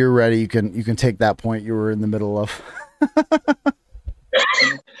 Whenever you're ready, you can take that point you were in the middle of.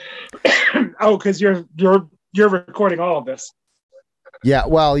 Oh, because you're recording all of this. Yeah,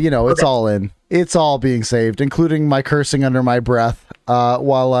 well, it's all in. It's all being saved, including my cursing under my breath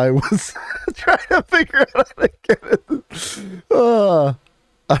while I was trying to figure out how to get it. All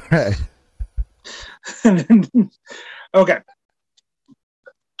right. Okay.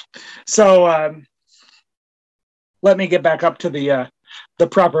 So let me get back up to the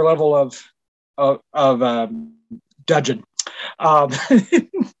proper level of dudgeon.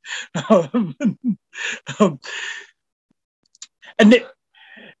 And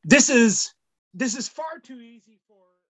this is far too easy.